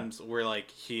times where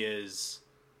like he is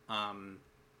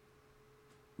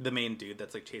the main dude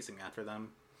that's like chasing after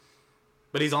them,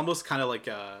 but he's almost kind of like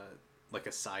a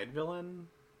side villain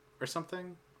or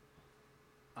something.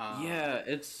 Yeah,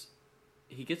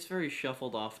 he gets very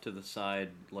shuffled off to the side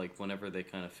like whenever they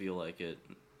kind of feel like it,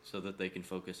 so that they can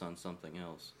focus on something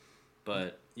else.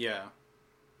 But yeah.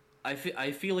 I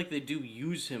feel like they do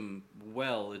use him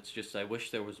well. It's just I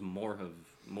wish there was more of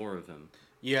him.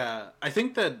 Yeah, I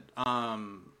think that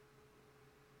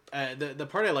the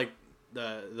part I liked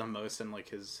the most in like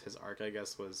his arc, I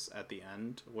guess, was at the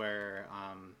end where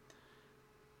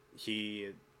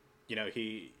he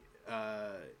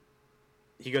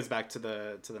goes back to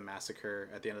the massacre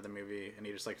at the end of the movie, and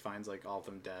he just like finds like all of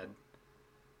them dead,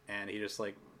 and he just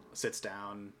like sits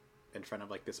down in front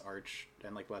of like this arch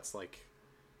and like lets like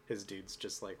his dudes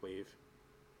just like leave.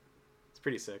 It's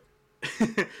pretty sick.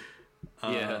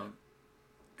 Yeah.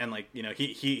 And like, you know,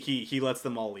 he lets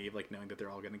them all leave, like knowing that they're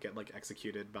all gonna get like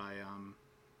executed by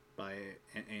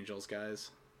Angel's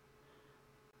guys.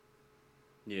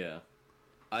 Yeah.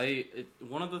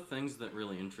 One of the things that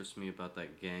really interests me about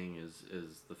that gang is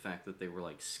the fact that they were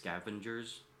like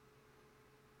scavengers.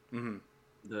 Mm-hmm.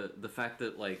 The fact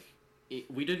that like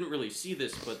we didn't really see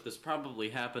this, but this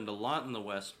probably happened a lot in the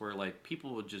West, where like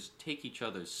people would just take each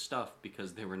other's stuff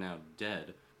because they were now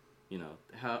dead. You know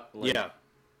how? Like, yeah.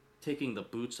 Taking the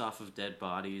boots off of dead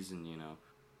bodies, and you know,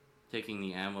 taking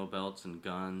the ammo belts and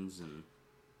guns and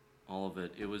all of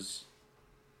it.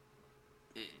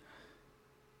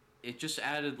 It just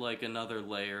added like another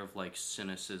layer of like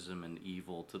cynicism and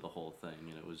evil to the whole thing,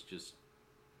 and it was just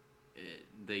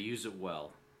they use it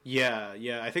well.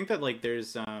 Yeah. I think that like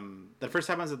there's that first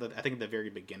happens at I think at the very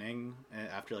beginning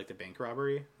after like the bank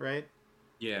robbery, right?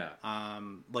 Yeah.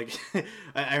 Like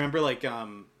I remember like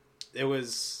it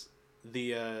was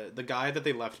the guy that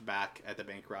they left back at the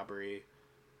bank robbery,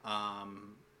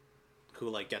 who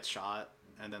like gets shot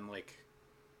and then like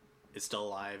is still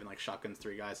alive and like shotguns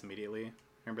 3 guys immediately.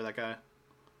 Remember that guy?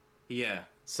 Yeah.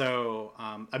 So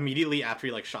immediately after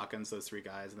he like shotguns those 3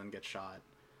 guys and then gets shot,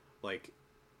 like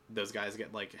those guys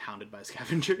get like hounded by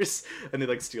scavengers and they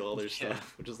like steal all their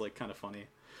stuff, which is like kind of funny.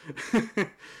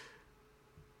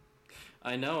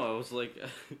 I know. I was like,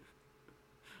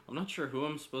 I'm not sure who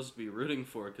I'm supposed to be rooting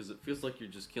for, because it feels like you're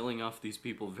just killing off these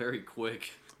people very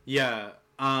quick. Yeah.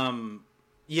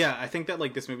 Yeah, I think that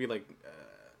like this movie, like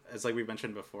as like we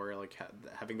mentioned before, like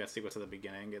having that sequence at the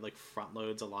beginning, it like front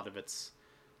loads a lot of its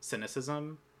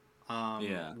cynicism.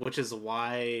 Yeah. Which is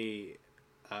why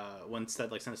once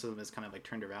that like cynicism is kind of like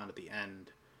turned around at the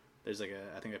end, there's like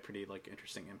I think a pretty like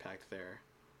interesting impact there.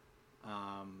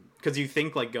 Because you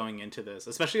think like going into this,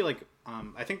 especially like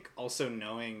I think also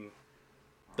knowing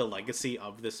the legacy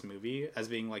of this movie as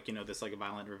being like, you know, this like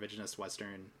violent revisionist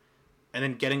Western, and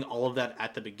then getting all of that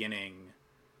at the beginning,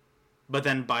 but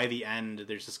then by the end,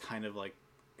 there's this kind of like,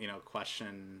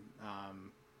 question,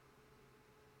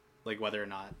 like whether or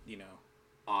not,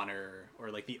 honor or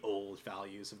like the old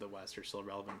values of the West are still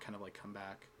relevant, kind of like come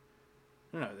back.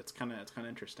 I don't know. It's kind of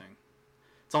interesting.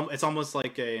 It's almost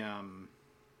like a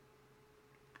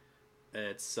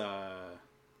it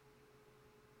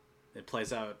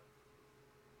plays out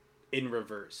in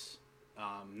reverse,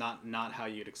 not how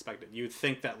you'd expect it. You'd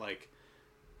think that like,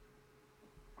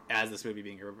 as this movie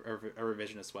being a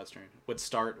revisionist Western, would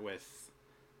start with,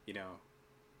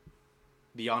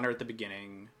 the honor at the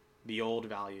beginning, the old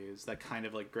values that kind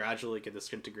of like gradually get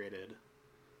disintegrated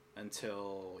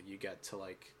until you get to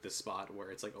like this spot where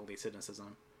it's like only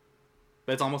cynicism.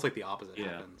 But it's almost like the opposite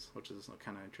happens, which is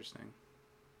kind of interesting.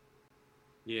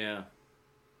 Yeah.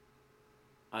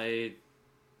 I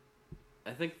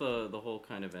think the whole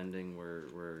kind of ending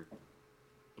where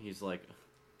he's like,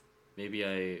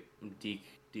 maybe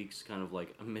Deke's kind of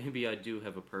like, maybe I do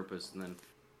have a purpose, and then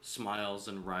smiles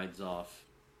and rides off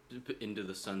into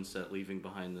the sunset, leaving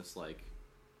behind this like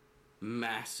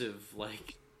massive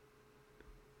like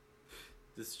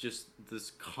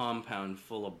this compound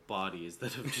full of bodies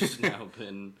that have just now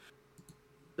been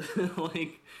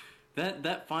like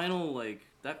that final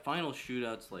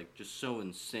shootout's like just so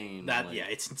insane.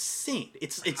 It's insane.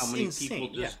 It's how many insane.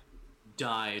 People just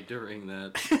die during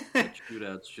that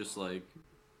shootout's just like.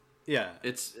 Yeah,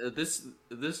 it's this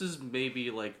is maybe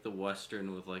like the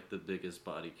Western with like the biggest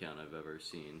body count I've ever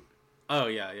seen. Oh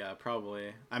yeah,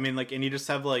 probably. I mean, like, and you just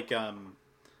have like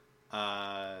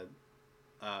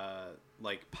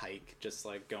like Pike just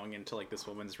like going into like this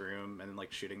woman's room and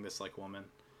like shooting this like woman.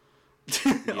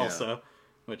 Also,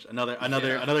 which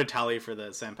another tally for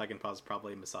the Sam Peckinpah's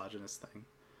probably misogynist thing.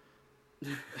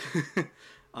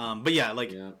 But yeah,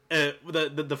 like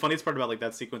the funniest part about like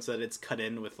that sequence that it's cut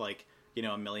in with like,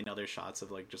 a million other shots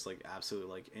of like just like absolute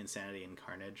like insanity and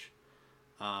carnage,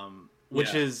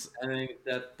 which is, I think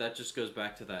that just goes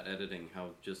back to that editing,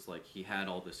 how just like he had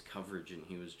all this coverage and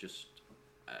he was just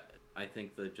I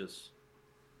think that just,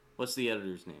 what's the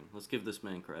editor's name? Let's give this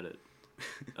man credit.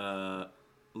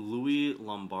 Louis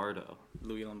Lombardo.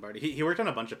 He worked on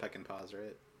a bunch of Peckinpahs,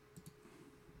 right?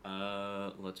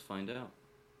 Let's find out.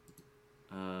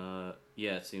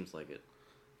 Yeah, it seems like it.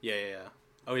 Yeah.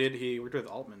 Oh, he worked with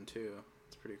Altman, too.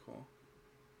 It's pretty cool.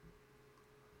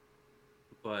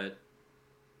 But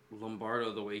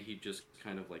Lombardo, the way he just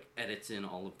kind of, like, edits in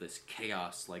all of this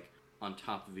chaos, like, on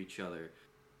top of each other.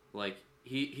 Like,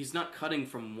 he's not cutting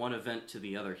from one event to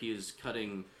the other. He is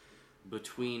cutting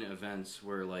between events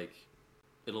where, like,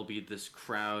 it'll be this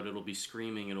crowd, it'll be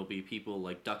screaming, it'll be people,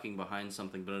 like, ducking behind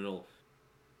something, but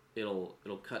it'll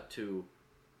cut to,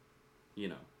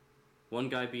 one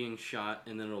guy being shot,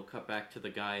 and then it'll cut back to the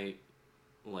guy,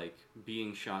 like,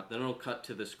 being shot. Then it'll cut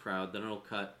to this crowd. Then it'll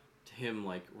cut to him,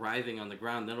 like, writhing on the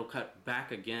ground. Then it'll cut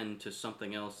back again to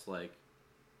something else, like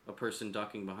a person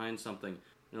ducking behind something.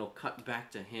 And it'll cut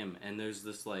back to him. And there's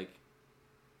this, like,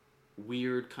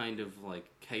 weird kind of, like,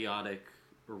 chaotic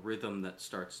rhythm that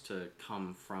starts to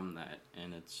come from that.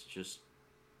 And it's just,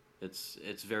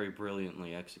 it's very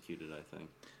brilliantly executed, I think.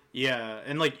 Yeah,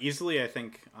 and, like, easily, I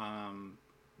think,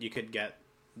 you could get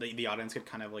the audience could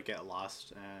kind of like get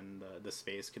lost, and the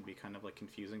space could be kind of like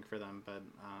confusing for them. But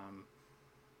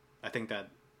I think that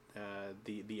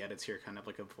the edits here kind of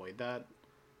like avoid that.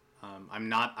 I'm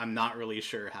not really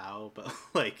sure how, but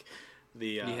like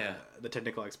the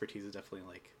technical expertise is definitely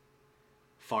like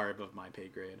far above my pay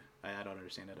grade. I don't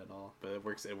understand it at all, but it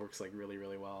works like really,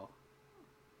 really well.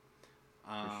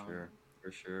 For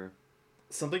sure.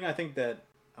 Something I think that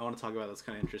I want to talk about that's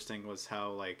kind of interesting was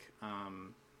how like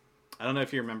I don't know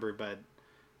if you remember, but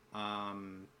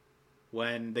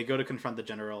when they go to confront the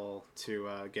general to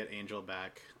get Angel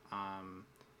back,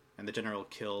 and the general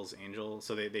kills Angel,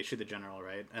 so they shoot the general,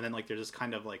 right? And then like there's this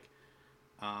kind of like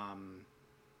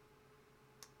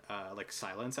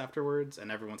silence afterwards,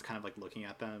 and everyone's kind of like looking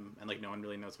at them, and like no one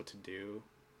really knows what to do.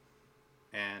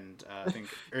 And I think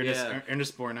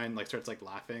Ernest Borgnine like starts like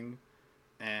laughing,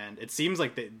 and it seems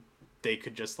like they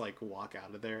could just like walk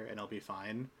out of there and it'll be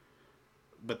fine.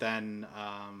 But then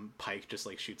Pike just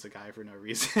like shoots a guy for no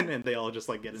reason, and they all just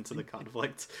like get into the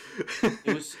conflict.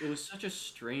 It was such a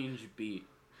strange beat.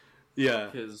 Yeah,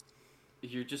 because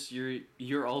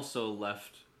you're also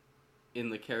left in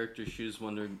the character's shoes,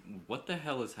 wondering what the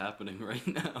hell is happening right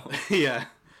now. yeah.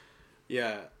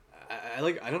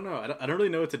 I don't know. I don't really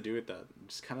know what to do with that.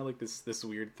 Just kind of like this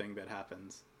weird thing that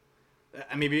happens.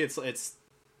 Maybe it's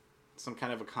some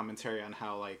kind of a commentary on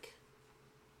how like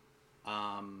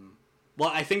well,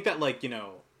 I think that like,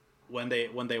 when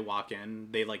they walk in,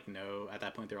 they like know at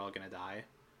that point they're all gonna die.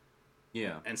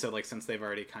 Yeah. And so, like, since they've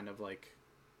already kind of, like,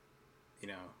 you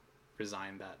know,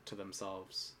 resigned that to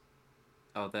themselves.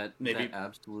 Oh, that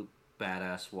absolute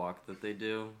badass walk that they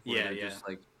do. Where they're just,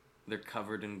 like, they're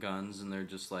covered in guns, and they're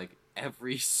just, like,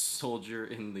 every soldier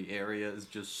in the area is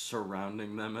just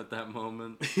surrounding them at that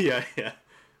moment. Yeah.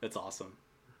 That's awesome.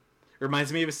 It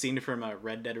reminds me of a scene from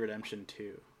Red Dead Redemption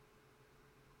 2.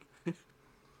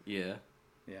 Yeah.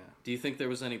 Yeah. Do you think there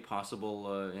was any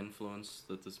possible influence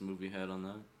that this movie had on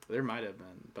that? There might have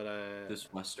been, but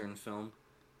this Western film.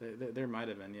 There might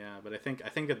have been, yeah. But I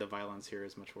think that the violence here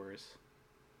is much worse.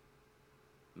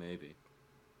 Maybe.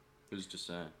 Who's to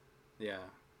say? Yeah,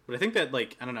 but I think that,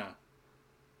 like, I don't know,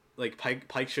 like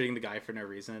Pike shooting the guy for no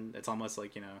reason. It's almost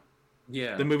like, you know.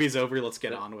 Yeah. The movie's over. Let's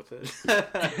get on with it.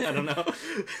 I don't know.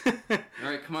 All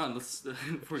right, come on. Let's.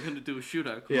 If we're gonna do a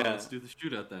shootout, come on. Let's do the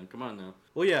shootout then. Come on now.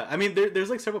 Well, yeah. I mean, there's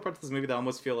like several parts of this movie that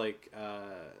almost feel like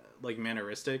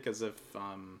manneristic, as if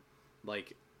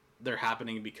like they're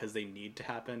happening because they need to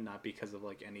happen, not because of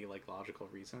like any like logical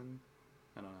reason.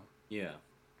 I don't know. Yeah.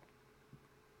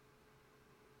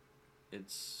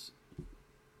 It's.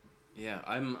 Yeah,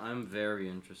 I'm very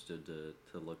interested to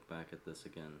look back at this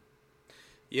again.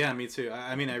 Yeah, me too.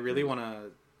 I mean, I really want to.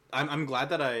 I'm glad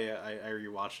that I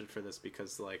rewatched it for this,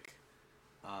 because like,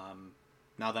 now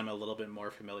that I'm a little bit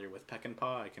more familiar with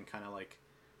Peckinpah, I can kind of like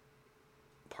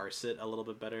parse it a little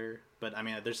bit better. But I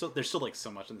mean, there's still like so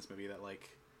much in this movie that like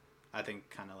I think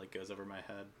kind of like goes over my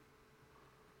head.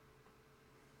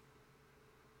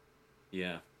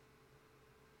 Yeah.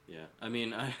 Yeah. I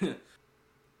mean,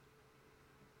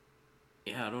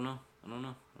 yeah, I don't know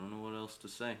what else to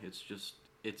say. It's just.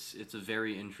 It's a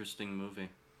very interesting movie.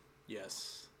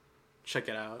 Yes, check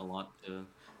it out. A lot to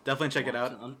definitely check it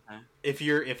out. If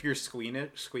you're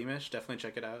squeamish, definitely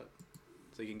check it out,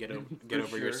 so you can get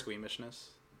over your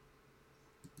squeamishness.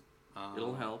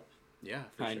 It'll help. Yeah,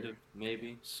 kind of,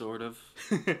 maybe, sort of.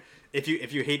 If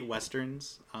you hate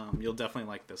westerns, you'll definitely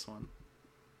like this one,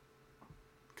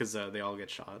 because they all get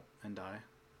shot and die.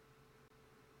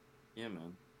 Yeah,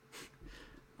 man.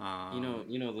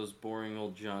 You know those boring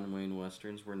old John Wayne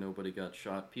westerns where nobody got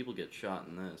shot? People get shot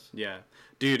in this. Yeah.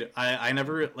 Dude, I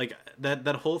never, like,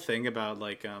 that whole thing about,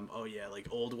 like, oh yeah, like,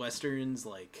 old westerns,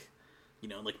 like, you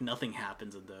know, like, nothing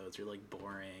happens in those. You're, like,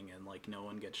 boring, and, like, no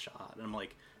one gets shot. And I'm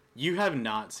like, you have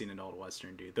not seen an old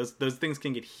western, dude. Those things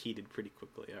can get heated pretty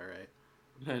quickly, alright?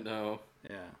 I know.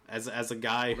 Yeah. As a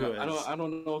guy who I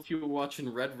don't know if you were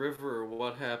watching Red River or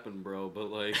what happened, bro,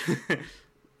 but, like...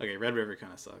 Okay, Red River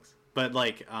kind of sucks. But,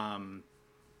 like, I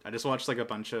just watched, like, a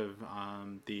bunch of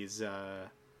these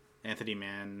Anthony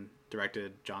Mann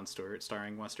directed Jon Stewart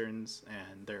starring westerns,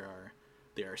 and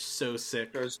they are so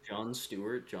sick. There's Jon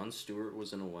Stewart. Jon Stewart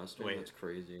was in a western. Wait, that's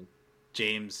crazy.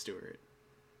 James Stewart.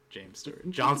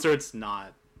 Jon Stewart's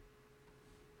not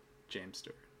James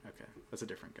Stewart. Okay, that's a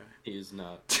different guy. He's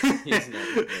not. He's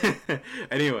not.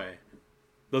 Anyway,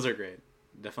 those are great.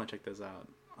 Definitely check those out.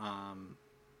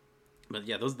 But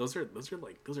yeah, those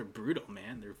are brutal,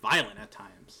 man. They're violent at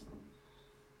times.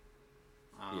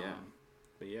 Yeah.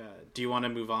 But yeah, do you want to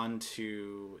move on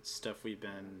to stuff we've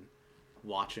been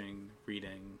watching,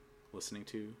 reading, listening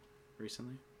to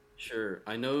recently? Sure.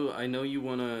 I know you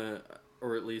want to,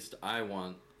 or at least I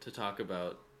want to talk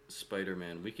about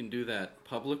Spider-Man. We can do that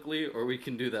publicly, or we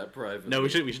can do that privately. No, we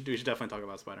should definitely talk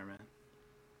about Spider-Man.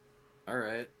 All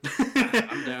right,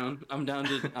 I'm down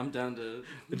to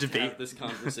debate have this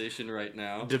conversation right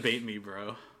now. Debate me,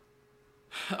 bro.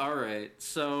 All right,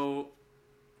 so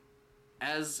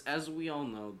as we all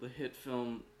know, the hit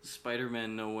film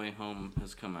Spider-Man: No Way Home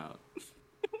has come out.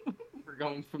 We're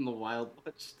going from the Wild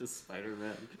Bunch to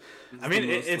Spider-Man. I mean,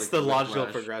 it's the logical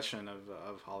progression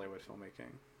of Hollywood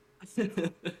filmmaking.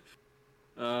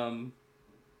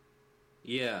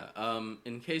 Yeah,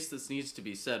 in case this needs to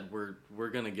be said, we're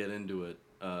gonna get into it.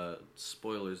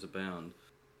 Spoilers abound.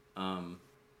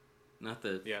 Not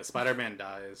that... Yeah, Spider-Man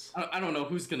dies. I don't know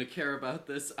who's gonna care about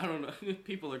this. I don't know.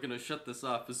 People are gonna shut this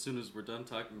off as soon as we're done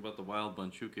talking about the Wild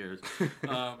Bunch. Who cares?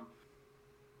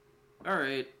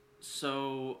 Alright,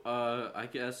 so, I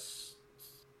guess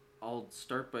I'll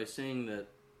start by saying that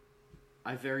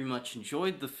I very much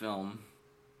enjoyed the film,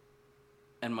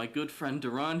 and my good friend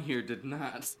Duran here did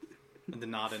not. I did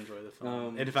not enjoy the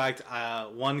film. In fact,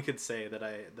 one could say that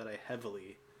I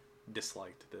heavily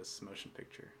disliked this motion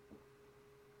picture.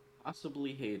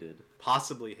 Possibly hated.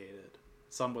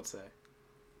 Some would say.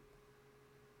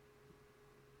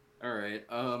 All right.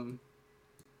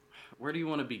 Where do you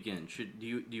want to begin?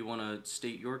 Do you want to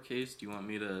state your case? Do you want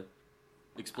me to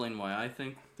explain why I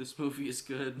think this movie is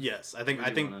good? Yes, I think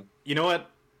you know what?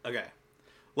 Okay.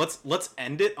 Let's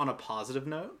end it on a positive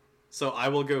note. So I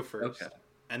will go first. Okay.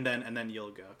 then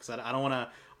you'll go, because I don't want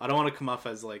to come off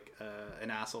as like an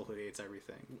asshole who hates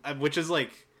everything, which is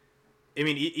like, I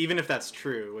mean, even if that's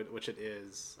true, which it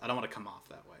is, I don't want to come off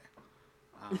that way.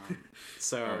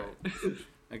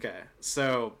 Okay,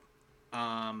 so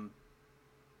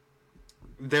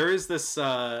there is this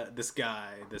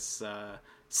guy,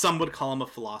 some would call him a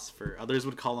philosopher, others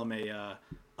would call him a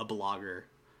blogger,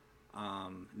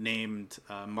 named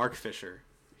Mark Fisher.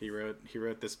 He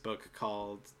wrote this book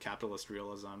called Capitalist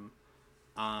Realism,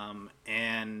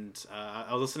 and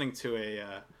I was listening to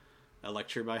a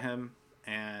lecture by him,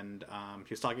 and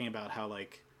he was talking about how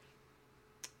like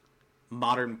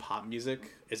modern pop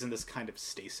music is in this kind of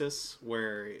stasis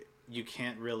where you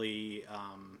can't really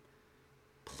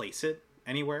place it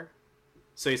anywhere.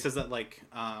 So he says that like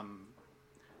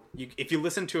if you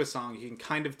listen to a song, you can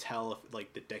kind of tell if,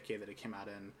 like, the decade that it came out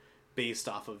in, based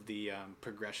off of the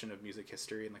progression of music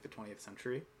history in like the 20th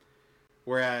century.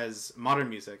 Whereas modern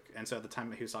music, and so at the time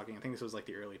that he was talking, I think this was like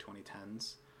the early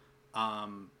 2010s,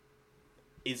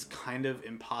 is kind of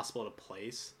impossible to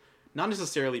place. Not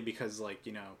necessarily because, like,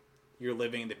 you know, you're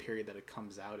living in the period that it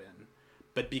comes out in,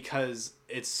 but because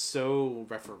it's so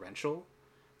referential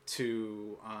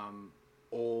to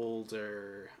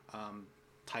older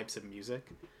types of music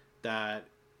that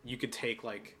you could take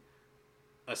like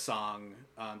a song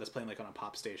that's playing like on a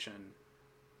pop station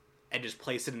and just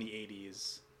place it in the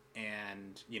 80s,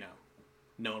 and, you know,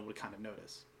 no one would kind of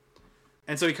notice.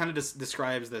 And so he kind of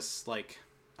describes this like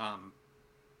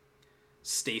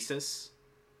stasis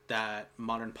that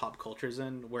modern pop culture's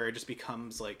in, where it just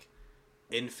becomes like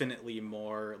infinitely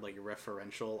more like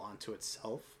referential onto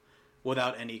itself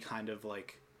without any kind of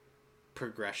like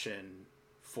progression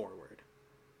forward.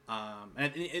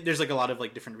 And there's like a lot of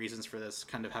like different reasons for this,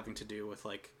 kind of having to do with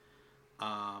like,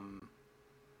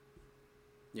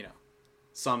 you know,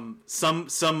 some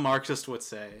Marxists would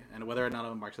say, and whether or not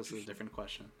I'm a Marxist is a different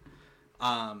question.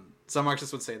 Some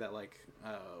Marxists would say that like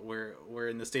we're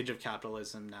in the stage of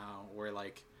capitalism now, where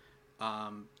like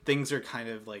things are kind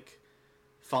of like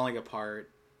falling apart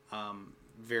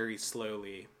very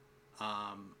slowly,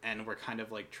 and we're kind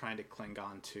of like trying to cling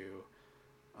on to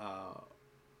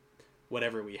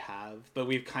whatever we have, but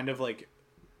we've kind of like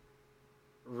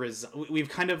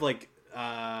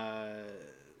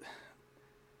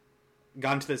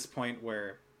gotten to this point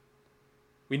where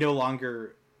we no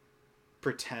longer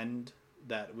pretend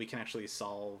that we can actually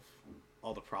solve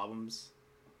all the problems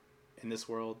in this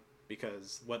world,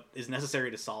 because what is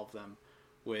necessary to solve them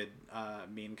would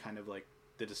mean kind of like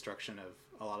the destruction of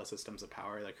a lot of systems of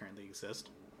power that currently exist.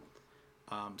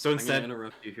 So instead, I'm gonna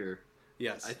interrupt you here.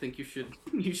 Yes, I think you should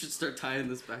start tying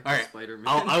this back all to right.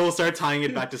 Spider-Man. I will start tying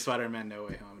it back to Spider-Man No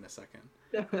Way Home in a second.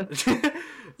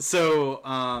 So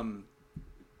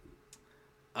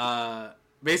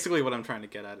basically what I'm trying to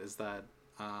get at is that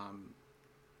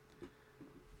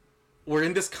we're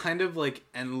in this kind of like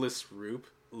endless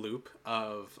loop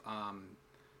of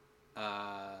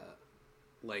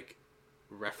like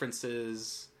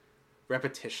references,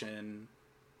 repetition.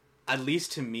 At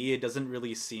least to me, it doesn't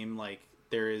really seem like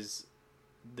there is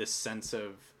this sense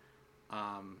of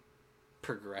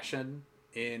progression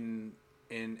in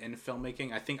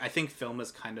filmmaking. I think film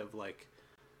is kind of like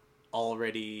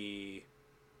already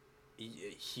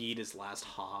heed his last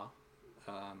ha,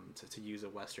 to use a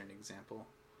Western example.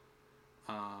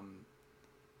 I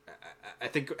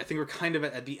think we're kind of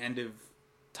at the end of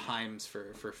times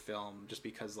for film, just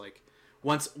because like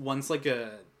once like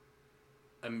a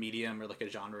medium or like a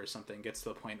genre or something gets to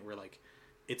the point where like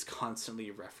it's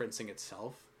constantly referencing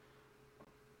itself,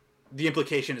 the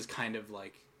implication is kind of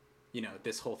like, you know,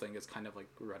 this whole thing is kind of like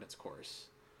run its course.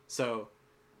 So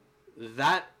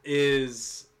that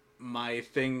is my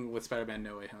thing with Spider-Man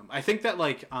No Way Home. I think that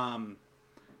like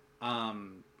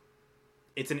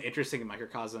it's an interesting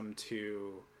microcosm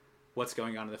to what's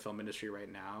going on in the film industry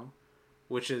right now,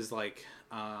 which is like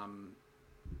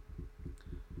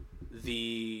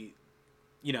the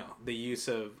use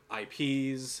of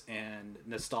IPs and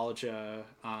nostalgia,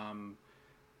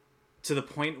 to the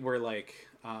point where like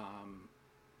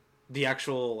the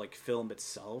actual like film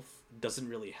itself doesn't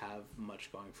really have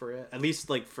much going for it. At least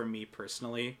like for me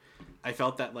personally, I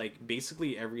felt that like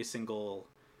basically every single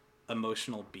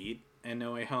emotional beat in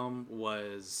No Way Home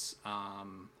was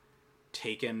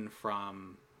taken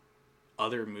from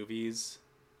other movies,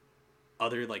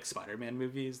 other like Spider-Man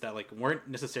movies that like weren't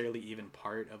necessarily even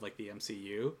part of like the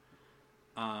MCU,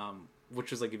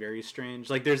 which was like very strange.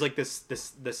 Like there's like this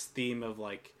theme of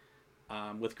like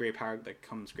with great power that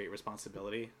comes great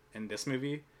responsibility in this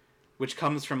movie, which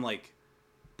comes from like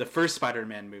the first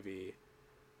Spider-Man movie,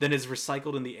 then is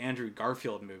recycled in the Andrew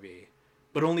Garfield movie,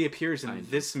 but only appears in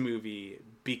this movie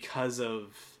because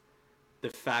of the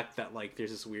fact that like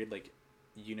there's this weird like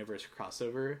universe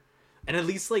crossover. And at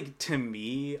least like to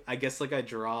me, I guess like I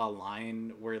draw a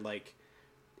line where like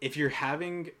if you're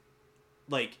having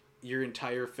like your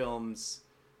entire film's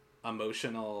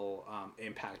emotional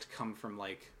impact come from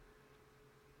like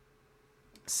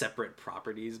separate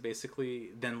properties basically,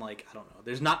 then like I don't know,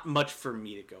 there's not much for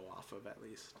me to go off of, at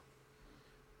least.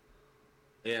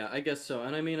 Yeah, I guess so.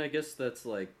 And I mean, I guess that's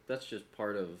just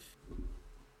part of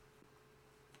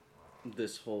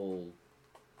this whole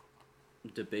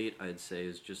debate, I'd say,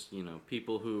 is just, you know,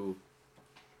 people who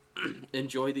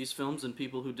enjoy these films and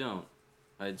people who don't,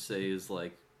 I'd say, is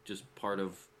like just part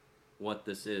of what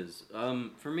this is.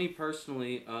 For me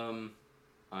personally,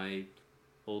 I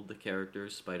hold the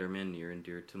character Spider-Man near and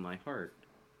dear to my heart.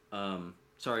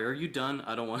 Sorry, are you done?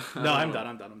 I don't want. No, I'm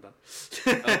done.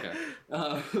 Okay.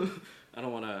 I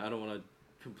don't want to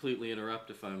completely interrupt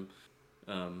if I'm.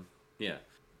 Yeah,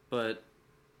 but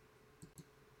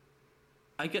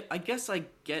I guess I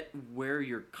get where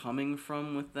you're coming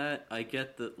from with that. I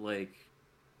get that, like,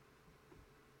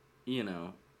 you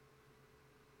know,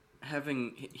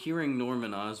 hearing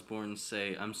Norman Osborn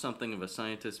say, "I'm something of a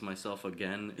scientist myself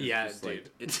again," is just,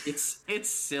 dude. Like, it's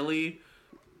silly,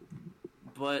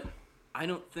 but I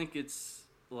don't think it's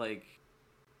like,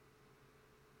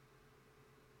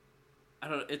 I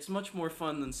don't know, it's much more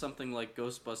fun than something like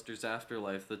Ghostbusters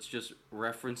Afterlife that's just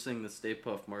referencing the Stay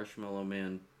Puft Marshmallow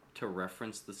Man to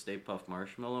reference the Stay Puft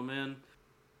Marshmallow Man.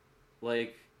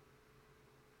 Like,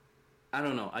 I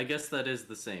don't know. I guess that is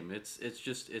the same. It's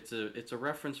a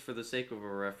reference for the sake of a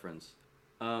reference.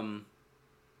 But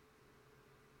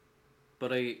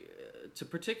to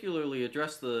particularly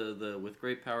address the with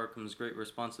great power comes great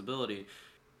responsibility,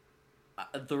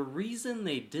 the reason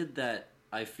they did that,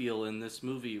 I feel, in this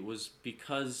movie was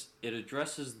because it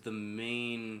addresses the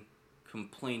main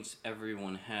complaints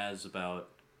everyone has about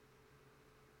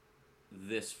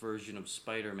this version of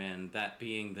Spider-Man, that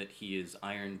being that he is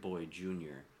Iron Boy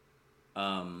Jr.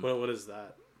 What is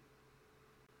that?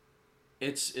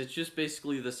 It's just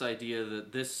basically this idea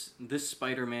that this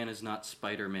Spider-Man is not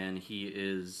Spider-Man. He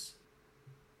is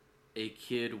a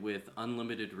kid with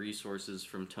unlimited resources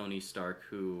from Tony Stark,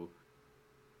 who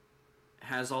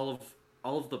has all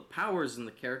of the powers and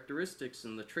the characteristics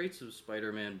and the traits of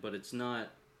Spider-Man, but it's not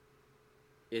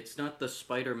the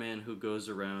Spider-Man who goes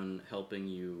around helping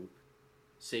you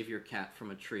save your cat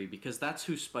from a tree, because that's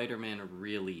who Spider-Man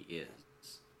really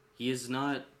is. He is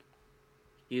not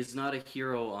a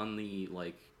hero on the,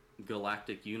 like,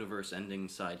 galactic universe ending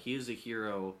side. He is a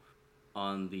hero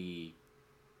on the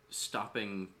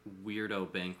stopping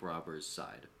weirdo bank robbers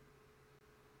side.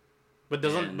 But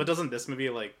doesn't this movie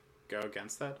like go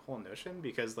against that whole notion?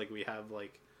 Because like we have,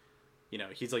 like, you know,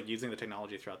 he's like using the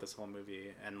technology throughout this whole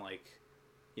movie, and like,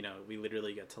 you know, we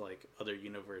literally get to like other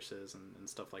universes and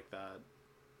stuff like that.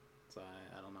 So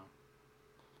I don't know.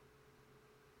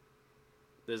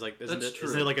 There's like isn't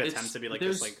there like an attempt to be like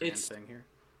this like grand thing here?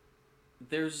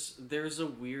 There's a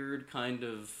weird kind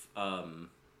of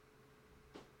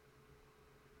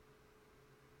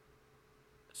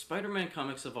Spider-Man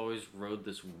comics have always rode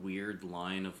this weird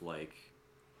line of like,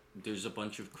 there's a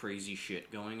bunch of crazy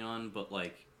shit going on, but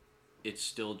like it's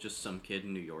still just some kid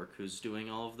in New York who's doing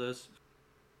all of this.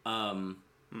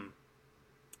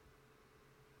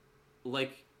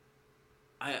 Like,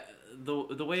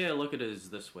 the way I look at it is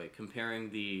this way,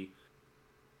 comparing the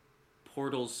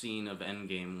portal scene of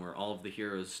Endgame where all of the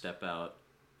heroes step out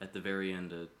at the very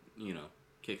end to, you know,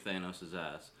 kick Thanos'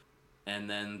 ass. And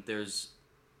then there's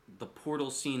the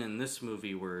portal scene in this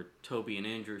movie where Toby and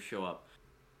Andrew show up.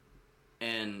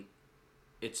 And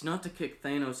it's not to kick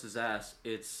Thanos' ass,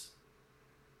 it's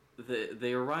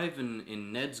they arrive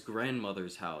in Ned's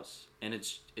grandmother's house, and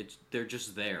it's they're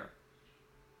just there.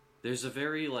 There's a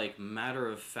very, like,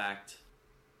 matter-of-fact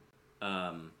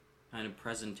kind of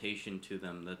presentation to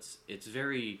them it's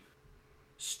very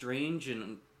strange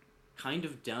and kind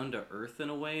of down-to-earth in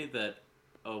a way that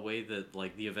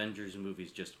like the Avengers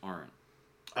movies just aren't.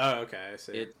 Oh, okay, I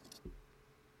see.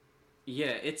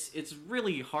 It's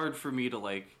really hard for me to,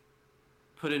 like,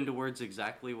 put into words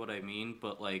exactly what I mean,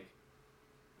 but, like,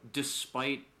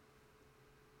 despite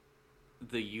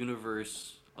the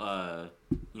universe,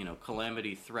 you know,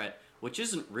 calamity threat, which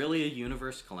isn't really a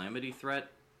universe calamity threat.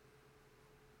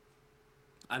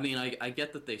 I mean, I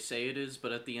get that they say it is,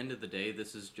 but at the end of the day,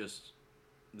 this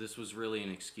was really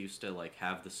an excuse to, like,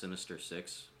 have the Sinister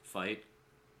Six fight.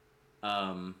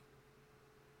 I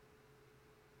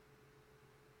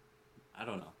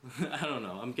don't know. I don't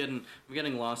know. I'm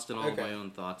getting lost in all of my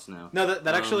own thoughts now. No,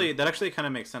 that actually kind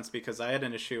of makes sense, because I had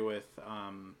an issue with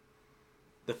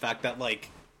the fact that like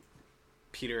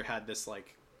Peter had this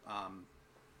like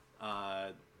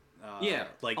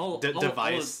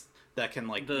device that can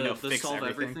like the fix solve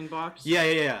everything box.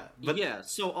 Yeah. But yeah,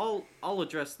 so I'll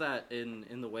address that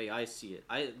in the way I see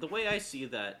it. The way I see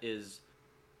that is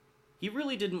he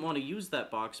really didn't want to use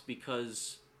that box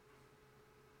because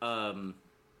and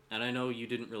I know you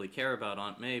didn't really care about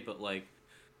Aunt May, but like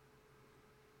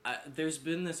there's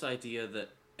been this idea that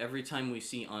every time we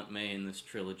see Aunt May in this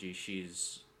trilogy,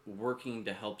 she's working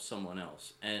to help someone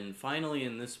else. And finally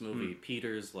in this movie,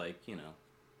 Peter's like,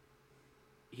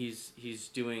 he's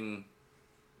doing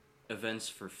events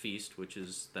for Feast, which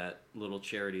is that little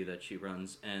charity that she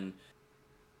runs, and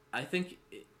I think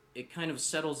it kind of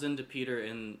settles into Peter,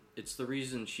 and it's the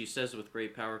reason she says with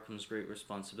great power comes great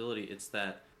responsibility. It's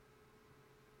that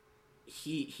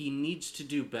he needs to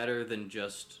do better than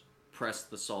just press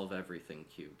the solve everything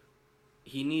cube.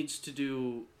 He needs to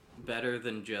do better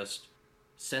than just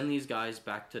send these guys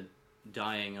back to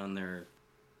dying on their,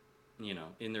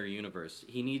 in their universe.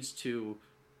 He needs to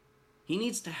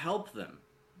help them.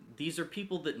 These are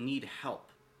people that need help.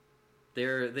 They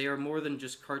are more than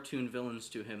just cartoon villains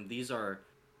to him. These are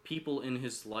people in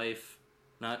his life,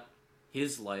 not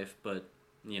his life, but,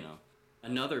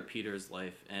 another Peter's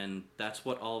life. And that's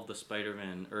what all of the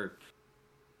Spider-Man, or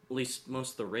at least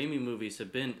most of the Raimi movies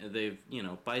have been. They've,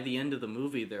 by the end of the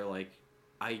movie, they're like,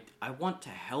 I want to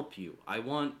help you. I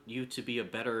want you to be a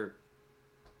better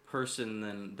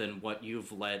person than what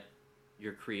you've let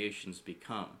your creations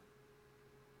become.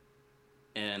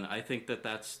 And I think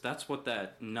that's what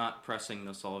that not pressing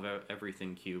the solve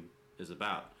everything cube is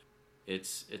about.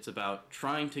 It's about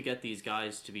trying to get these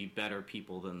guys to be better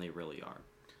people than they really are.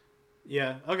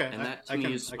 Yeah, okay. And that to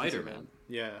me is Spider-Man.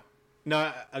 Yeah.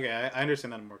 No, okay, I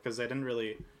understand that more, because I didn't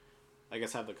really, I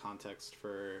guess, have the context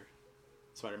for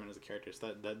Spider-Man as a character.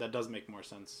 So that does make more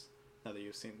sense now that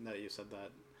you said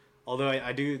that. Although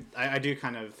I do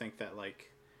kind of think that like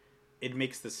it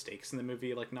makes the stakes in the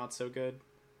movie like not so good.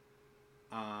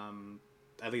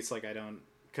 At least like I don't,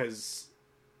 because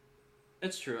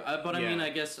it's true. But I mean,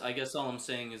 I guess all I'm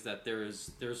saying is that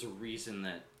there's a reason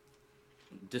that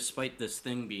despite this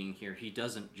thing being here, he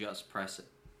doesn't just press it.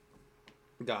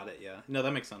 Got it. Yeah. No,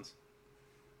 that makes sense.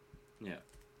 Yeah.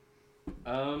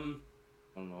 I don't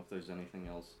know if there's anything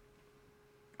else.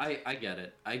 I get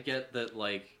it. I get that,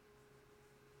 like,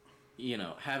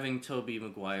 having Tobey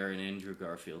Maguire and Andrew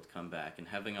Garfield come back and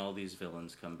having all these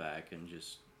villains come back and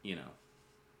just,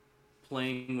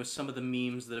 playing with some of the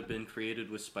memes that have been created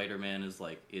with Spider-Man is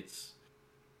like, it's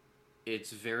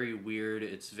very weird.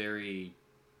 It's very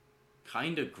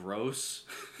kind of gross.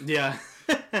 Yeah.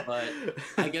 But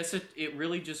I guess it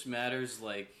really just matters,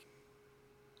 like,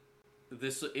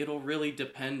 it'll really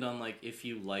depend on, like, if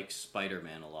you like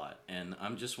Spider-Man a lot. And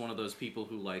I'm just one of those people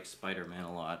who like Spider-Man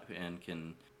a lot and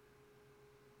can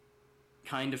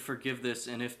kind of forgive this.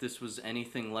 And if this was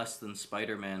anything less than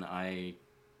Spider-Man, I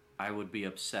would be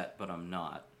upset, but I'm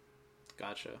not.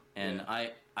 Gotcha. And yeah.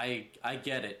 I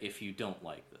get it if you don't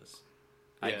like this.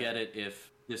 Yeah. I get it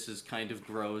if this is kind of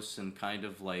gross and kind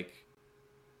of, like,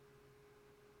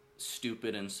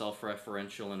 stupid and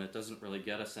self-referential and it doesn't really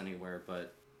get us anywhere,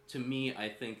 but to me, I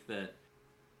think that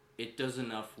it does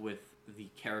enough with the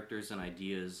characters and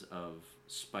ideas of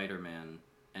Spider-Man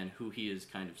and who he is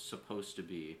kind of supposed to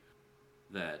be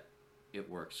that it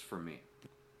works for me.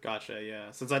 Gotcha, yeah.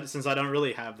 Since I don't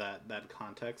really have that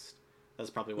context, that's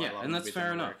probably why a lot of movies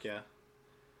don't work, yeah.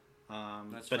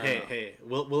 But hey,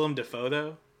 Willem Dafoe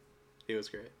though, he was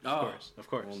great. Of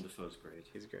course. Willem Dafoe's great.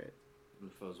 He's great.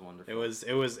 Willem Dafoe's wonderful.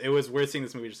 It was worth seeing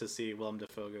this movie just to see Willem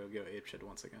Dafoe go apeshit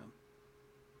once again.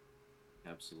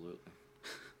 Absolutely.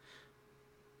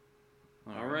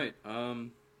 All right.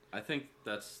 I think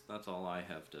that's all I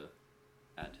have to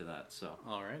add to that. So.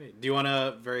 Alrighty. Do you want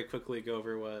to very quickly go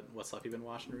over what stuff you've been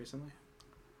watching recently?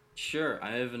 Sure.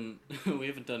 I haven't. We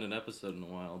haven't done an episode in a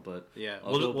while, but yeah.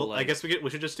 I guess we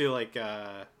should just do like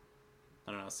I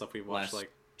don't know, stuff we watched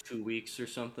like 2 weeks or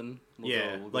something.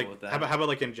 We'll go with that. How about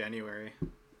like in January?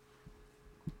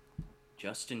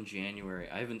 Just in January,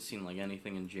 I haven't seen like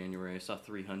anything in January. I saw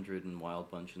 300 and Wild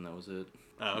Bunch, and that was it.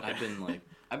 Oh, okay.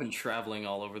 I've been traveling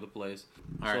all over the place.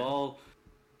 All right. So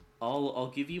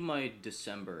I'll give you my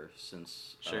December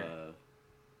since sure.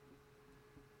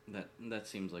 That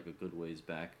seems like a good ways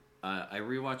back. I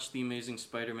rewatched The Amazing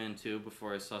Spider-Man 2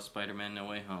 before I saw Spider-Man No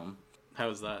Way Home. How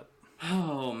was that?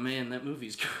 Oh man, that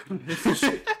movie's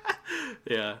good.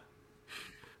 Yeah.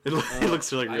 It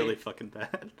looks really fucking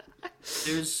bad.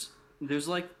 There's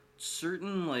like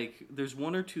certain, like, there's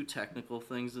one or two technical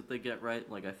things that they get right.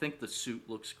 Like, I think the suit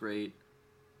looks great.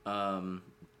 I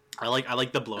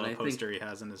like the blow up poster he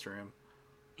has in his room.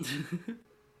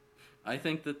 I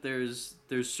think that there's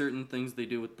certain things they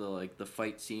do with the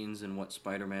fight scenes and what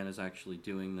Spider-Man is actually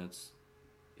doing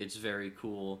it's very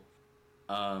cool.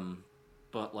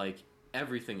 But like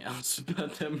everything else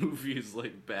about that movie is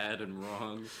like bad and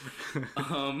wrong.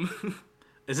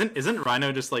 Isn't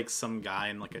Rhino just like some guy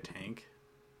in like a tank?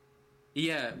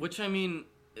 Yeah, which I mean,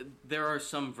 there are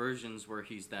some versions where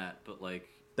he's that, but like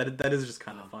that is just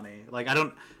kind of funny. Like I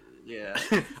don't. Yeah.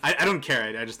 I don't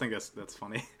care. I just think that's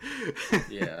funny.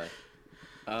 Yeah.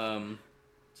 So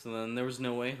then there was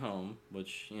No Way Home,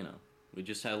 which, you know, we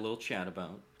just had a little chat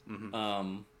about.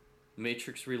 Mm-hmm.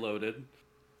 Matrix Reloaded.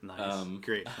 Nice.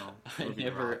 Great film.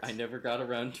 I never got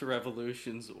around to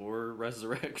Revolutions or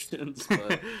Resurrections,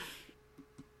 but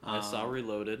I saw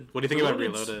Reloaded. What do you think about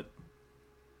Reloaded?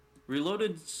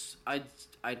 Reloaded's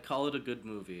I'd call it a good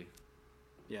movie.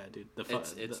 Yeah, dude.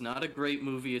 It's not a great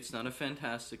movie. It's not a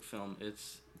fantastic film.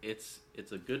 It's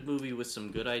a good movie with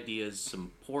some good ideas,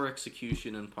 some poor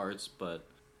execution in parts, but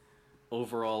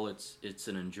overall, it's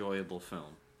an enjoyable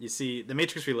film. You see, The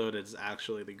Matrix Reloaded is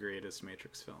actually the greatest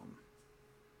Matrix film.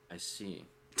 I see.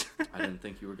 I didn't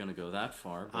think you were gonna go that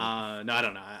far. But... no, I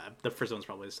don't know. The first one's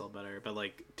probably still better, but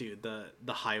like, dude,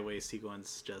 the highway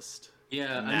sequence just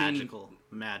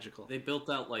magical. They built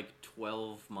out like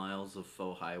 12 miles of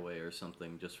faux highway or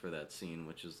something just for that scene,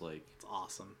 which is like it's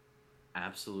awesome,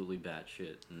 absolutely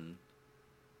batshit, and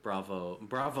bravo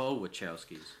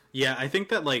Wachowskis. Yeah, I think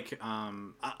that like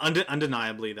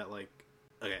undeniably that like,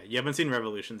 okay, you haven't seen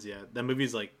Revolutions yet. That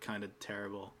movie's like kind of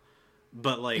terrible,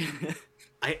 but like.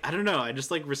 I don't know. I just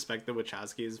like respect the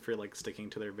Wachowskis for like sticking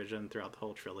to their vision throughout the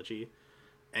whole trilogy,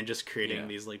 and just creating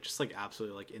these like just like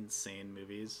absolutely like insane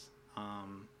movies.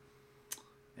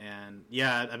 And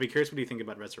yeah, I'd be curious what do you think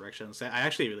about Resurrections. I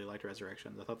actually really liked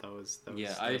Resurrections. I thought that was pretty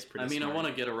I mean, smart. I want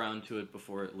to get around to it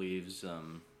before it leaves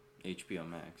HBO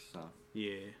Max. So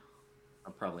yeah,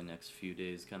 probably next few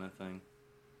days kind of thing.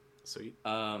 Sweet.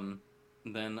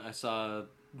 Then I saw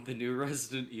the new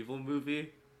Resident Evil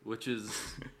movie, which is.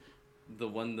 The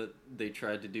one that they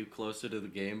tried to do closer to the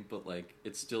game, but like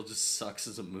it still just sucks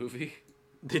as a movie.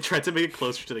 They tried to make it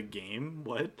closer to the game.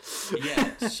 What?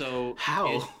 Yeah. So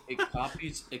how it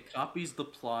copies the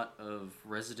plot of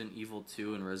Resident Evil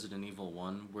 2 and Resident Evil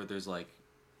 1, where there's like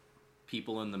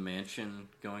people in the mansion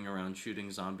going around shooting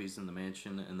zombies in the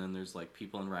mansion, and then there's like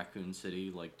people in Raccoon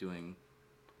City like doing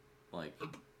like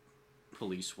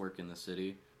police work in the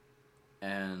city,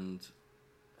 and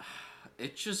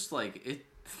it just like it.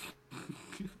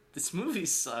 This movie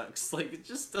sucks. Like, it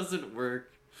just doesn't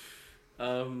work.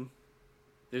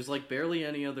 There's like barely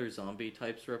any other zombie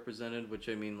types represented, which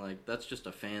I mean, like, that's just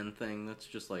a fan thing. That's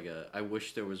just like I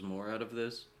wish there was more out of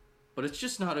this. But it's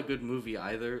just not a good movie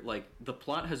either. Like, the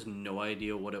plot has no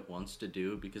idea what it wants to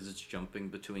do because it's jumping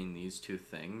between these two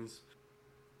things.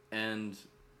 And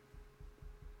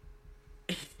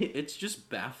it's just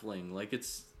baffling. Like,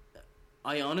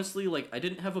 I honestly, like, I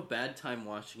didn't have a bad time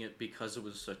watching it because it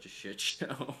was such a shit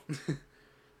show.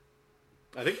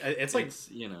 I think it's like,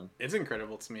 you know, it's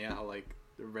incredible to me how, like,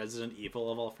 Resident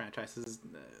Evil of all franchises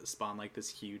spawn, like, this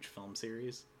huge film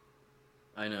series.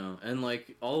 I know. And,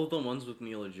 like, all of the ones with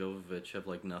Mila Jovovich have,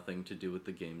 like, nothing to do with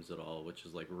the games at all, which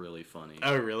is, like, really funny.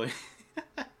 Oh, really?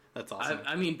 That's awesome.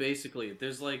 I mean, basically,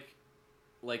 there's, like,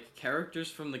 characters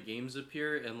from the games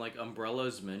appear, and, like, Umbrella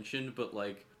is mentioned, but,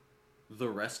 like, the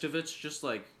rest of it's just,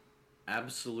 like,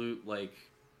 absolute, like,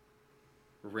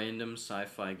 random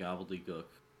sci-fi gobbledygook.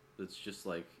 It's just,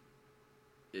 like,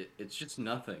 it's just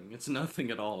nothing. It's nothing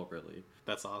at all, really.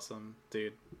 That's awesome,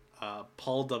 dude.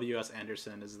 Paul W.S.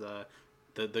 Anderson is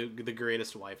the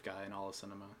greatest wife guy in all of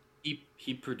cinema.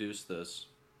 He produced this.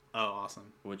 Oh,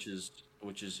 awesome. Which is,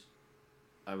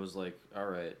 I was like, all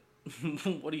right,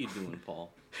 what are you doing,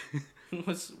 Paul?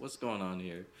 What's going on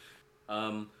here?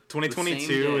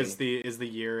 2022 is the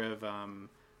year of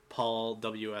Paul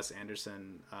W.S.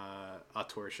 Anderson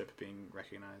authorship being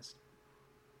recognized.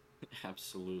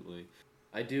 Absolutely.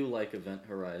 I do like Event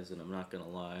Horizon, I'm not gonna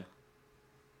lie.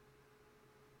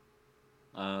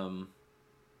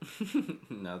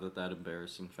 Now that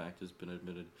embarrassing fact has been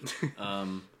admitted.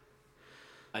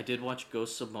 I did watch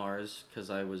Ghosts of Mars because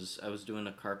I was doing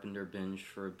a Carpenter binge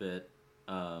for a bit.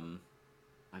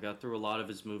 I got through a lot of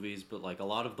his movies, but like a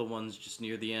lot of the ones just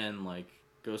near the end, like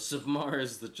Ghosts of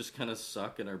Mars, that just kind of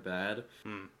suck and are bad.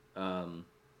 I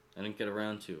didn't get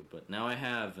around to, but now I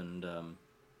have, and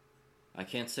I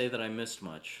can't say that I missed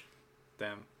much.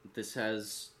 Damn. This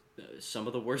has some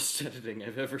of the worst editing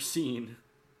I've ever seen.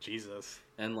 Jesus.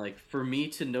 And like for me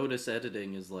to notice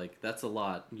editing is like that's a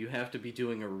lot. You have to be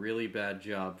doing a really bad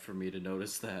job for me to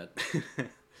notice that.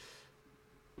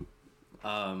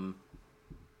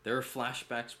 There are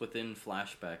flashbacks within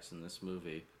flashbacks in this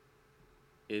movie.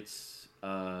 It's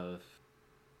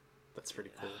That's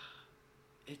pretty cool.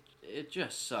 It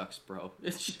just sucks, bro.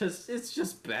 It's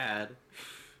just bad.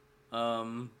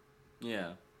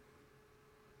 Yeah.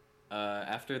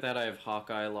 After that, I have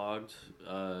Hawkeye logged,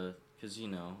 because, you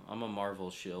know, I'm a Marvel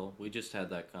shill. We just had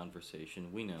that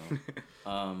conversation. We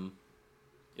know.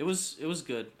 It was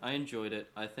good. I enjoyed it.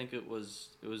 I think it was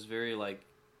very, like,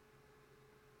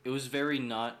 it was very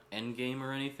not Endgame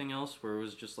or anything else, where it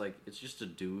was just, like, it's just a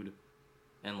dude.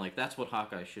 And, like, that's what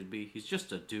Hawkeye should be. He's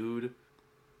just a dude,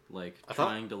 like,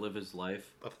 trying to live his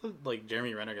life. I thought, like,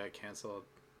 Jeremy Renner got canceled.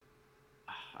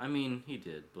 I mean, he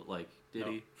did, but, like, did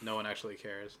he? No one actually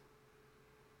cares.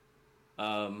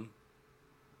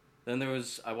 Then there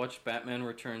was, I watched Batman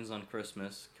Returns on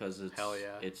Christmas, because Hell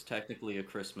yeah. It's technically a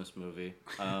Christmas movie.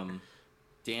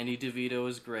 Danny DeVito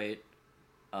is great.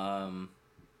 I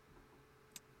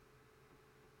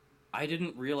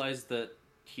didn't realize that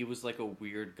he was like a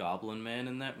weird goblin man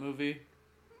in that movie.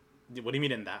 What do you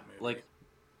mean in that movie? Like,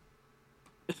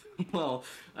 well,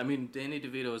 I mean, Danny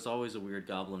DeVito is always a weird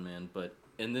goblin man, but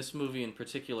in this movie in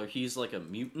particular, he's like a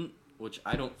mutant, which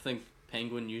I don't think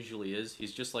Penguin usually is.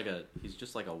 He's just like a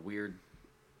weird,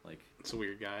 like, it's a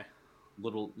weird guy,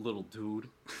 little dude.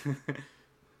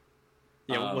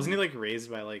 Yeah, wasn't he like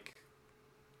raised by like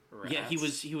rats? Yeah,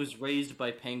 he was raised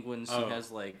by penguins. Oh. He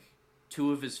has like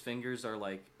 2 of his fingers are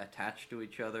like attached to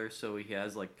each other, so he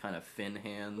has like kind of fin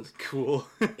hands. Cool.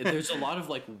 There's a lot of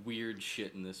like weird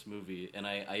shit in this movie, and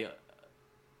I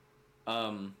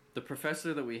the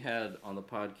professor that we had on the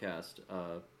podcast,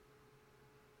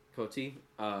 Koti,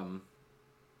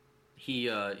 he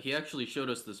actually showed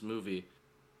us this movie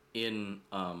in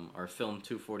our film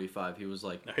 245. He was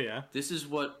like, "Oh yeah, this is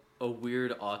what a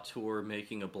weird auteur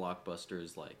making a blockbuster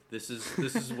is like. This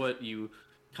is what you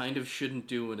kind of shouldn't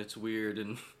do when it's weird,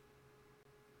 and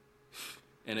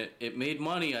it made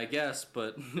money, I guess,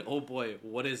 but oh boy,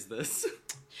 what is this?"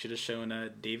 Should have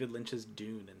shown David Lynch's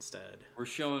Dune instead.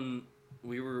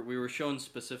 We were shown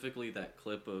specifically that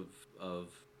clip of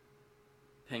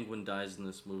Penguin dies in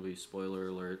this movie. Spoiler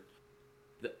alert.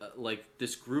 Like,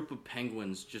 this group of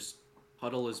penguins just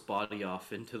puddle his body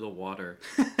off into the water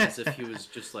as if he was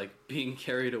just like being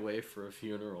carried away for a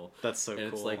funeral. That's so cool.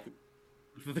 And it's like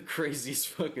the craziest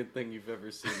fucking thing you've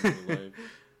ever seen in your life.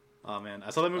 Oh man,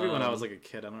 I saw that movie when I was like a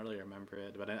kid. I don't really remember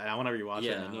it, but I want to rewatch it.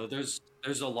 Yeah, no, there's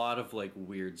a lot of like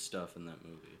weird stuff in that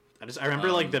movie. I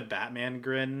remember like the Batman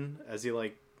grin as he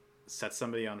like sets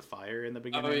somebody on fire in the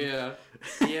beginning. Oh yeah,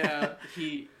 yeah.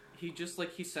 He just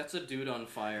like he sets a dude on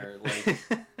fire, like,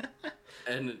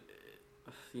 and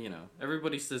you know,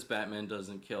 everybody says Batman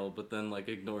doesn't kill, but then like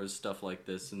ignores stuff like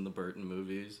this in the Burton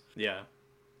movies. Yeah,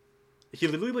 he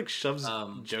literally like shoves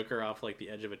Joker off like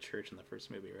the edge of a church in the first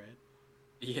movie, right?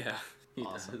 Yeah, he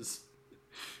does.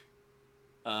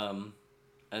 And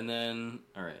then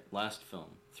all right, last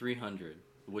film, 300,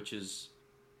 which is,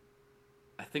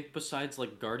 I think besides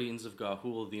like Guardians of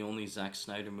Ga'Hoole, the only Zack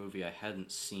Snyder movie I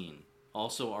hadn't seen.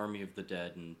 Also Army of the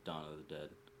Dead and Dawn of the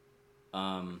Dead.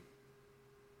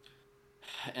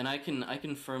 And I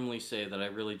can firmly say that I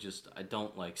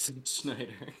don't like Zack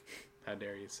Snyder. How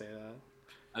dare you say that?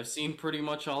 I've seen pretty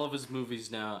much all of his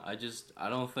movies now. I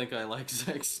don't think I like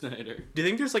Zack Snyder. Do you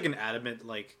think there's like an adamant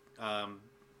like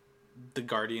the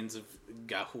Guardians of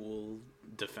Ga'Hoole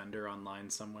defender online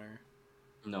somewhere?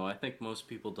 No, I think most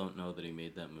people don't know that he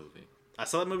made that movie. I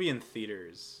saw that movie in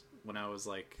theaters when I was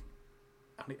like,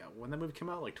 when that movie came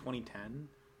out, like 2010.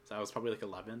 So I was probably like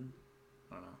 11.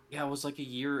 I don't know. Yeah, it was like a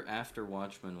year after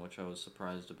Watchmen, which I was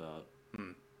surprised about.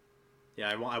 Yeah,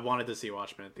 I wanted to see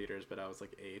Watchmen in theaters, but I was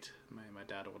like 8. My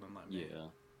dad wouldn't let me. Yeah.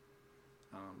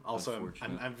 Also,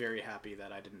 I'm very happy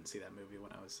that I didn't see that movie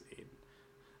when I was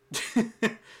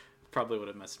 8. Probably would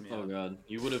have messed me up. Oh god,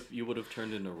 you would have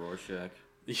turned into Rorschach.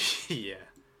 Yeah,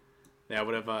 I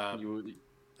would have. I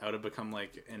would have become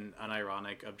like an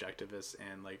unironic objectivist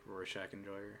and like Rorschach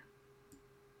enjoyer.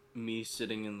 Me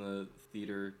sitting in the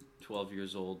theater, 12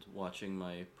 years old, watching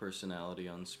my personality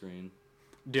on screen.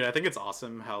 Dude, I think it's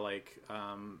awesome how like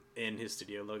in his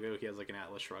studio logo he has like an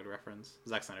Atlas Shrugged reference.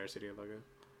 Zack Snyder studio logo.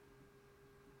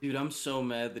 Dude, I'm so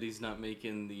mad that he's not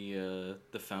making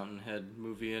the Fountainhead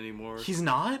movie anymore. He's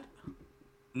not?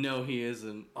 No, he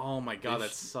isn't. Oh my god, that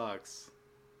sucks.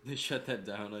 They shut that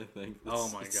down, I think. Oh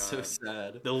my god. It's so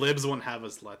sad. The libs won't have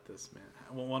us let this, man.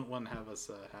 Won't have us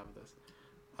have this.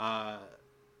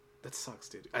 That sucks,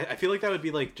 dude. I feel like that would be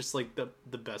like just like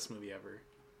the best movie ever.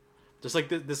 Just like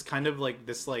this kind of like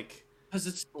this like. Because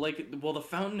it's like, well, the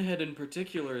Fountainhead in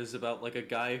particular is about like a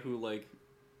guy who like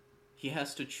he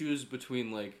has to choose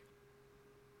between like,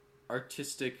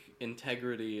 artistic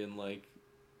integrity and like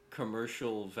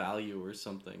commercial value or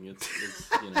something. It's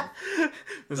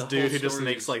this dude who just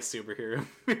makes like superhero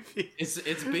movies.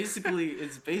 It's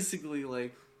basically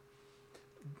like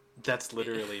that's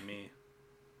literally me.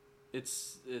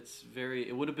 It's very.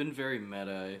 It would have been very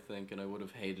meta, I think, and I would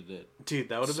have hated it. Dude,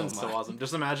 that would have been so awesome.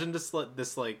 Just imagine this like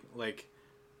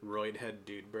roid head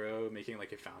dude bro making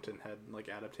like a Fountainhead like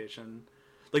adaptation.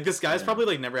 Like this guy's probably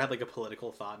like never had like a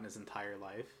political thought in his entire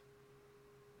life.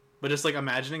 But just like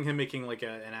imagining him making like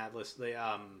an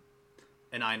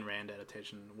Ayn Rand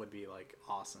adaptation would be like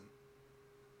awesome.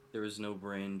 There is no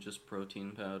brain, just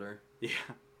protein powder. Yeah.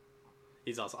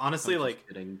 He's awesome. Honestly, like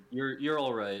kidding. You're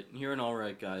all right. You're an all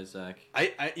right guy, Zach.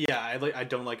 I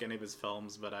don't like any of his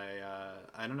films, but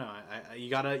I don't know. You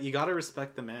gotta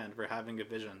respect the man for having a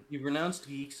vision. You renounced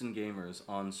geeks and gamers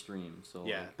on stream, so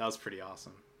yeah, that was pretty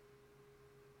awesome.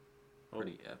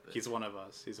 Pretty epic. He's one of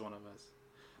us.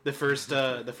 The first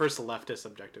leftist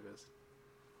objectivist.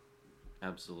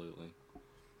 Absolutely.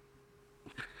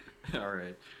 All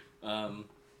right.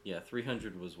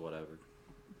 300 was whatever.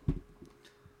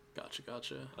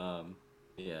 Gotcha.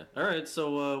 Yeah. All right.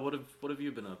 So, what have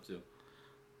you been up to?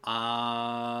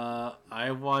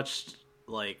 I watched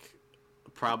like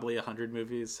probably 100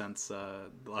 movies since the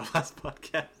last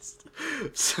podcast.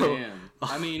 So, damn.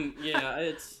 I mean,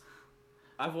 yeah,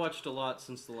 I've watched a lot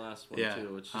since the last one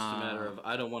too. It's just a matter of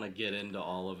I don't want to get into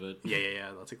all of it. Yeah.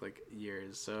 That'll take like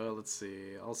years. So let's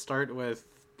see. I'll start with.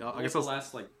 I guess I'll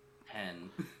last like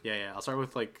 10. Yeah. I'll start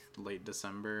with like late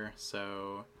December.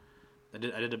 So. I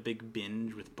did a big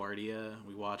binge with Bardia.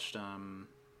 We watched a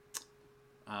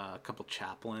couple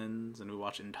Chaplins, and we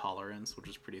watched Intolerance, which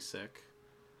was pretty sick.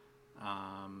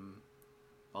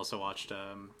 Also watched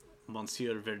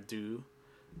Monsieur Verdoux,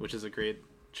 which is a great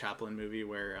Chaplin movie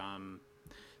where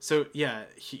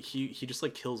he just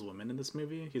like kills women in this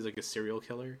movie. He's like a serial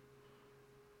killer.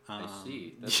 I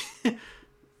see. That's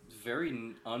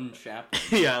very un-Chaplin.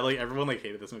 Yeah, like everyone like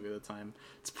hated this movie at the time.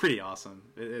 It's pretty awesome.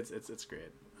 It's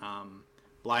great.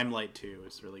 Limelight 2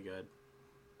 is really good.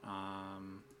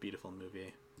 Beautiful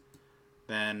movie.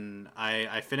 Then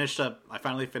I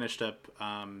finally finished up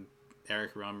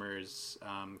Eric Rohmer's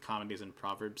Comedies and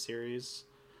Proverbs series.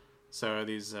 So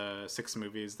these 6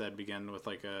 movies that begin with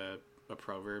like a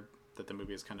proverb that the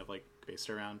movie is kind of like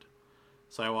based around.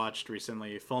 So I watched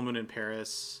recently Full Moon in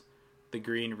Paris, The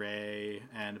Green Ray,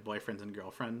 and Boyfriends and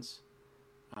Girlfriends.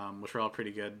 Which were all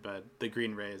pretty good, but The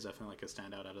Green Ray is definitely like a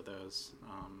standout out of those.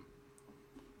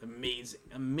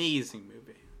 Amazing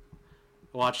movie.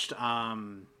 I watched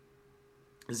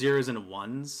Zeros and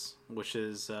Ones, which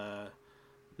is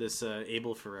this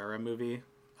Abel Ferrara movie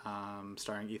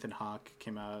starring Ethan Hawke.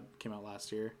 Came out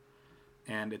last year,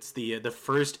 and it's the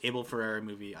first Abel Ferrara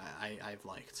movie I've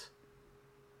liked.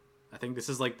 I think this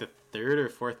is like the 3rd or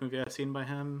 4th movie I've seen by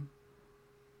him.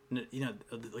 You know,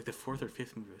 like the 4th or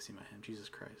 5th movie I've seen by him. Jesus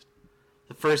Christ.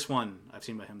 The first one I've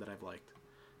seen by him that I've liked.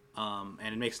 And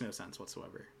it makes no sense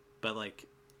whatsoever. But, like,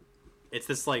 it's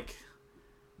this, like,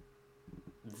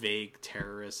 vague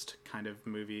terrorist kind of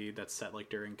movie that's set, like,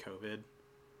 during COVID.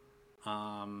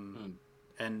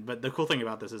 But the cool thing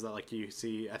about this is that, like, you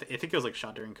see... I think it was, like,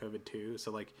 shot during COVID, too.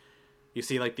 So, like, you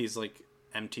see, like, these, like,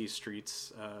 empty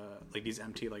streets. Like, these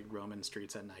empty, like, Roman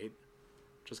streets at night.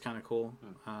 Which is kind of cool.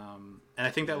 And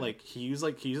I think that like he uses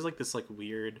this like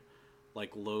weird like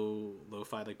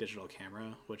lo-fi like digital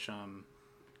camera, which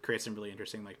creates some really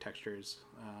interesting like textures.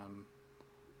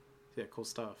 Yeah, cool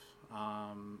stuff.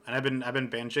 And I've been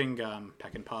binging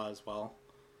Peckinpah as well.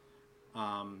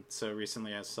 So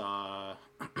recently I saw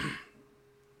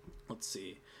let's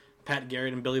see, Pat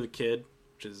Garrett and Billy the Kid,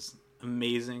 which is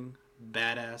amazing,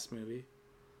 badass movie.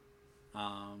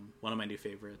 One of my new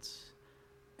favorites.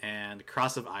 And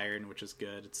Cross of Iron, which is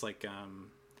good. It's like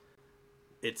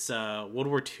it's a World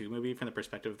War II movie from the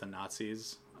perspective of the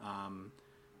Nazis, and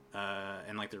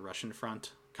like the Russian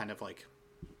front, kind of like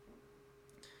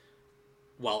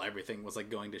while everything was like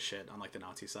going to shit on like the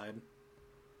Nazi side.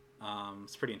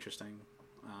 It's pretty interesting.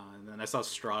 And then I saw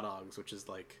Straw Dogs, which is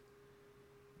like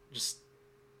just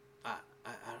I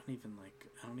don't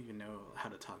even know how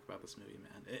to talk about this movie,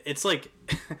 man. It's like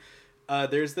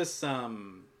there's this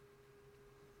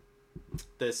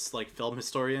like film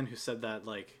historian who said that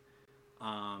like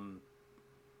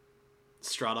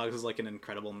Straw Dogs is like an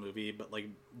incredible movie, but like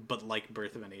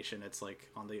Birth of a Nation, it's like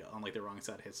on the wrong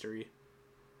side of history.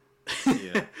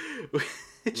 Yeah.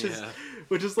 which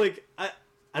is like I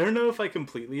don't know if I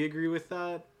completely agree with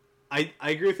that. I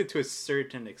agree with it to a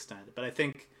certain extent, but I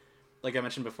think, like I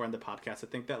mentioned before in the podcast, I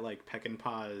think that like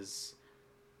Peckinpah is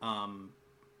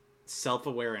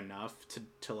self-aware enough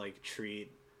to like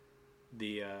treat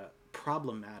the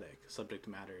problematic subject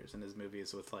matters in his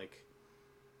movies with like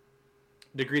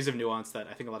degrees of nuance that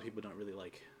I think a lot of people don't really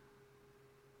like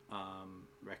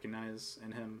recognize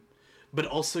in him. But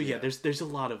also, yeah, there's a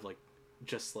lot of like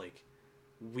just like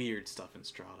weird stuff in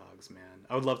Straw Dogs, man.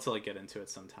 I would love to like get into it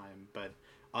sometime, but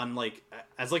on like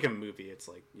as like a movie, it's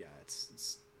like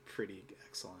it's pretty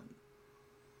excellent.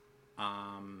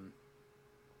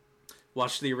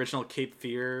 Watched the original Cape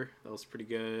Fear, that was pretty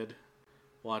good.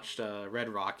 Watched Red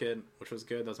Rocket, which was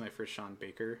good. That was my first Sean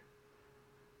Baker.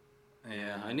 And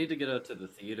yeah, I need to get out to the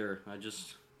theater.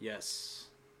 Yes.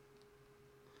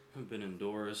 I've been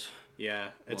indoors. Yeah,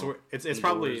 it's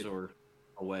probably or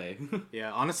away.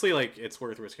 Yeah, honestly, like it's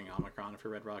worth risking Omicron for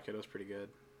Red Rocket. It was pretty good.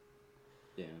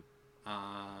 Yeah.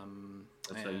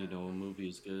 That's how you know a movie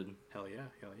is good. Hell yeah.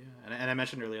 And I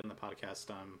mentioned earlier in the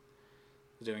podcast,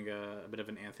 doing a bit of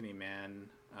an Anthony Mann,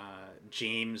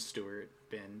 James Stewart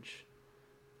binge.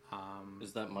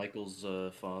 Is that Michael's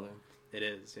father? It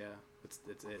is, yeah.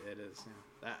 It is,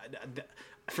 yeah.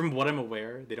 From what I'm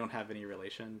aware, they don't have any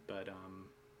relation, but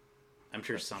I'm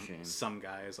sure some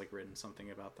guy has like written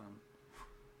something about them.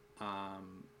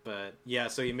 But yeah,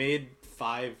 so he made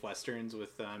 5 westerns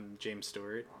with James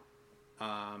Stewart.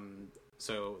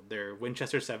 So they're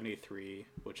Winchester 73,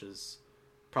 which is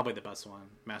probably the best one,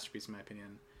 masterpiece in my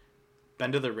opinion.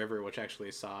 Bend of the River, which I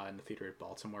actually saw in the theater at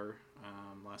Baltimore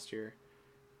last year.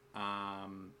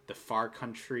 The Far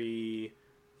Country,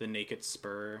 The Naked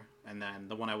Spur, and then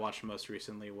the one I watched most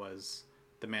recently was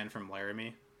The Man from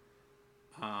Laramie,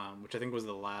 which I think was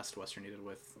the last western he did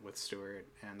with Stewart,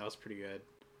 and that was pretty good.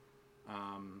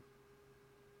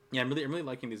 Yeah, I'm really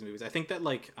liking these movies. I think that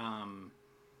like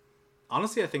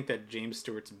honestly, I think that James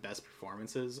Stewart's best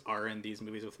performances are in these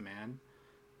movies with Mann.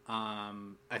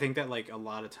 I think that like a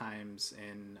lot of times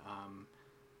in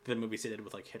the movies he did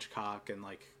with like Hitchcock and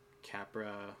like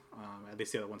Capra, at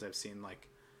least the other ones I've seen, like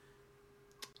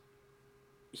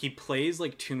he plays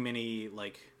like too many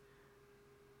like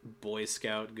Boy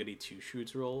Scout goody two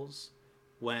shoes roles,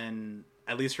 when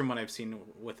at least from what I've seen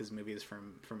with his movies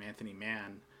from Anthony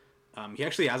Mann, he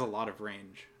actually has a lot of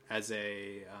range as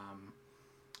an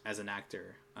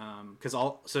actor, because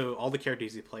all the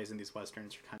characters he plays in these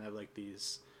westerns are kind of like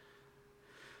these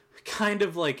kind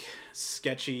of like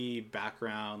sketchy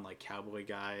background like cowboy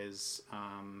guys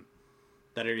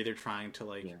that are either trying to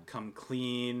like come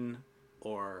clean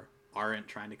or aren't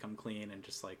trying to come clean and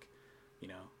just like, you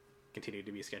know, continue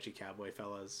to be sketchy cowboy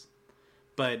fellas.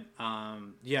 But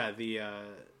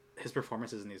his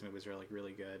performances in these movies are like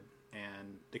really good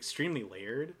and extremely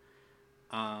layered,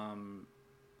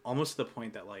 almost to the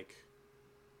point that like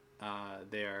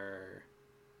they're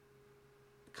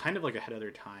kind of like ahead of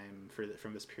their time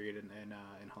from this period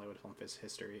in Hollywood film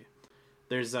history.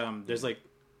 There's like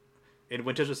in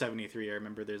Winchester 73, I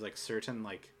remember there's like certain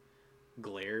like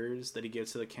glares that he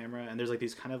gives to the camera, and there's like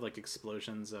these kind of like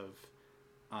explosions of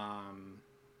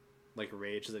like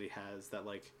rage that he has that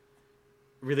like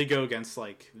really go against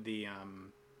like the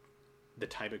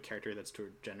type of character that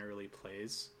Stewart generally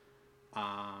plays,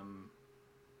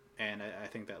 and I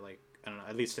think that like, I don't know,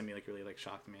 at least to me, like really like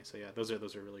shocked me. So yeah, those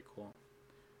are really cool.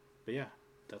 But yeah,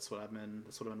 that's what I've been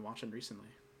watching recently.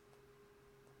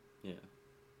 Yeah.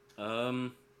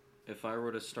 If I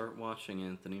were to start watching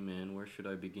Anthony Mann, where should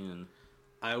I begin?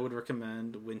 I would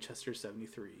recommend Winchester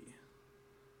 73.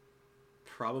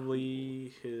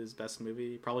 Probably his best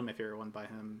movie. Probably my favorite one by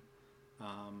him.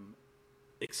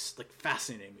 It's like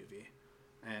fascinating movie,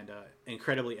 and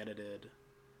incredibly edited,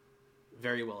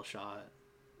 very well shot.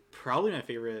 Probably my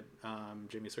favorite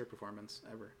Jimmy Stewart performance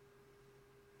ever.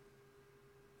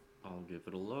 I'll give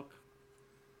it a look.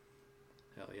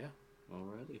 Hell yeah.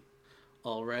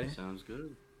 Alrighty. Sounds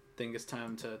good. Think it's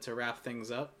time to wrap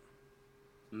things up.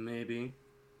 Maybe.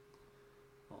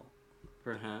 Well,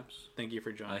 perhaps. Thank you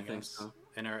for joining us so.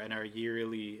 in our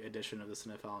yearly edition of the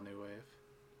Cinephile New Wave.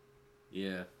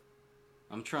 Yeah.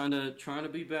 I'm trying to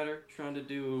be better. Trying to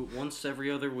do once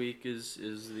every other week is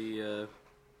the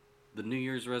New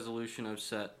Year's resolution I've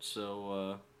set.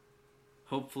 So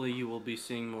hopefully you will be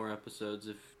seeing more episodes.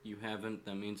 If you haven't,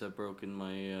 that means I've broken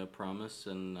my promise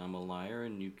and I'm a liar,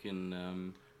 and you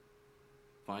can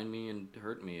find me and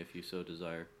hurt me if you so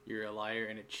desire. You're a liar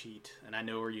and a cheat, and I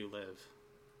know where you live.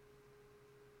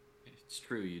 It's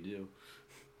true, you do.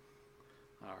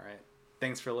 All right.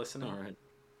 Thanks for listening. All right.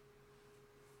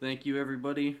 Thank you,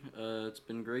 everybody. It's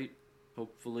been great.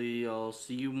 Hopefully I'll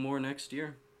see you more next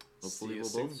year. Hopefully we'll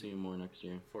both see you more next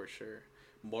year. For sure.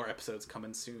 More episodes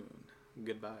coming soon.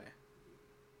 Goodbye.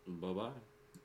 Bye-bye.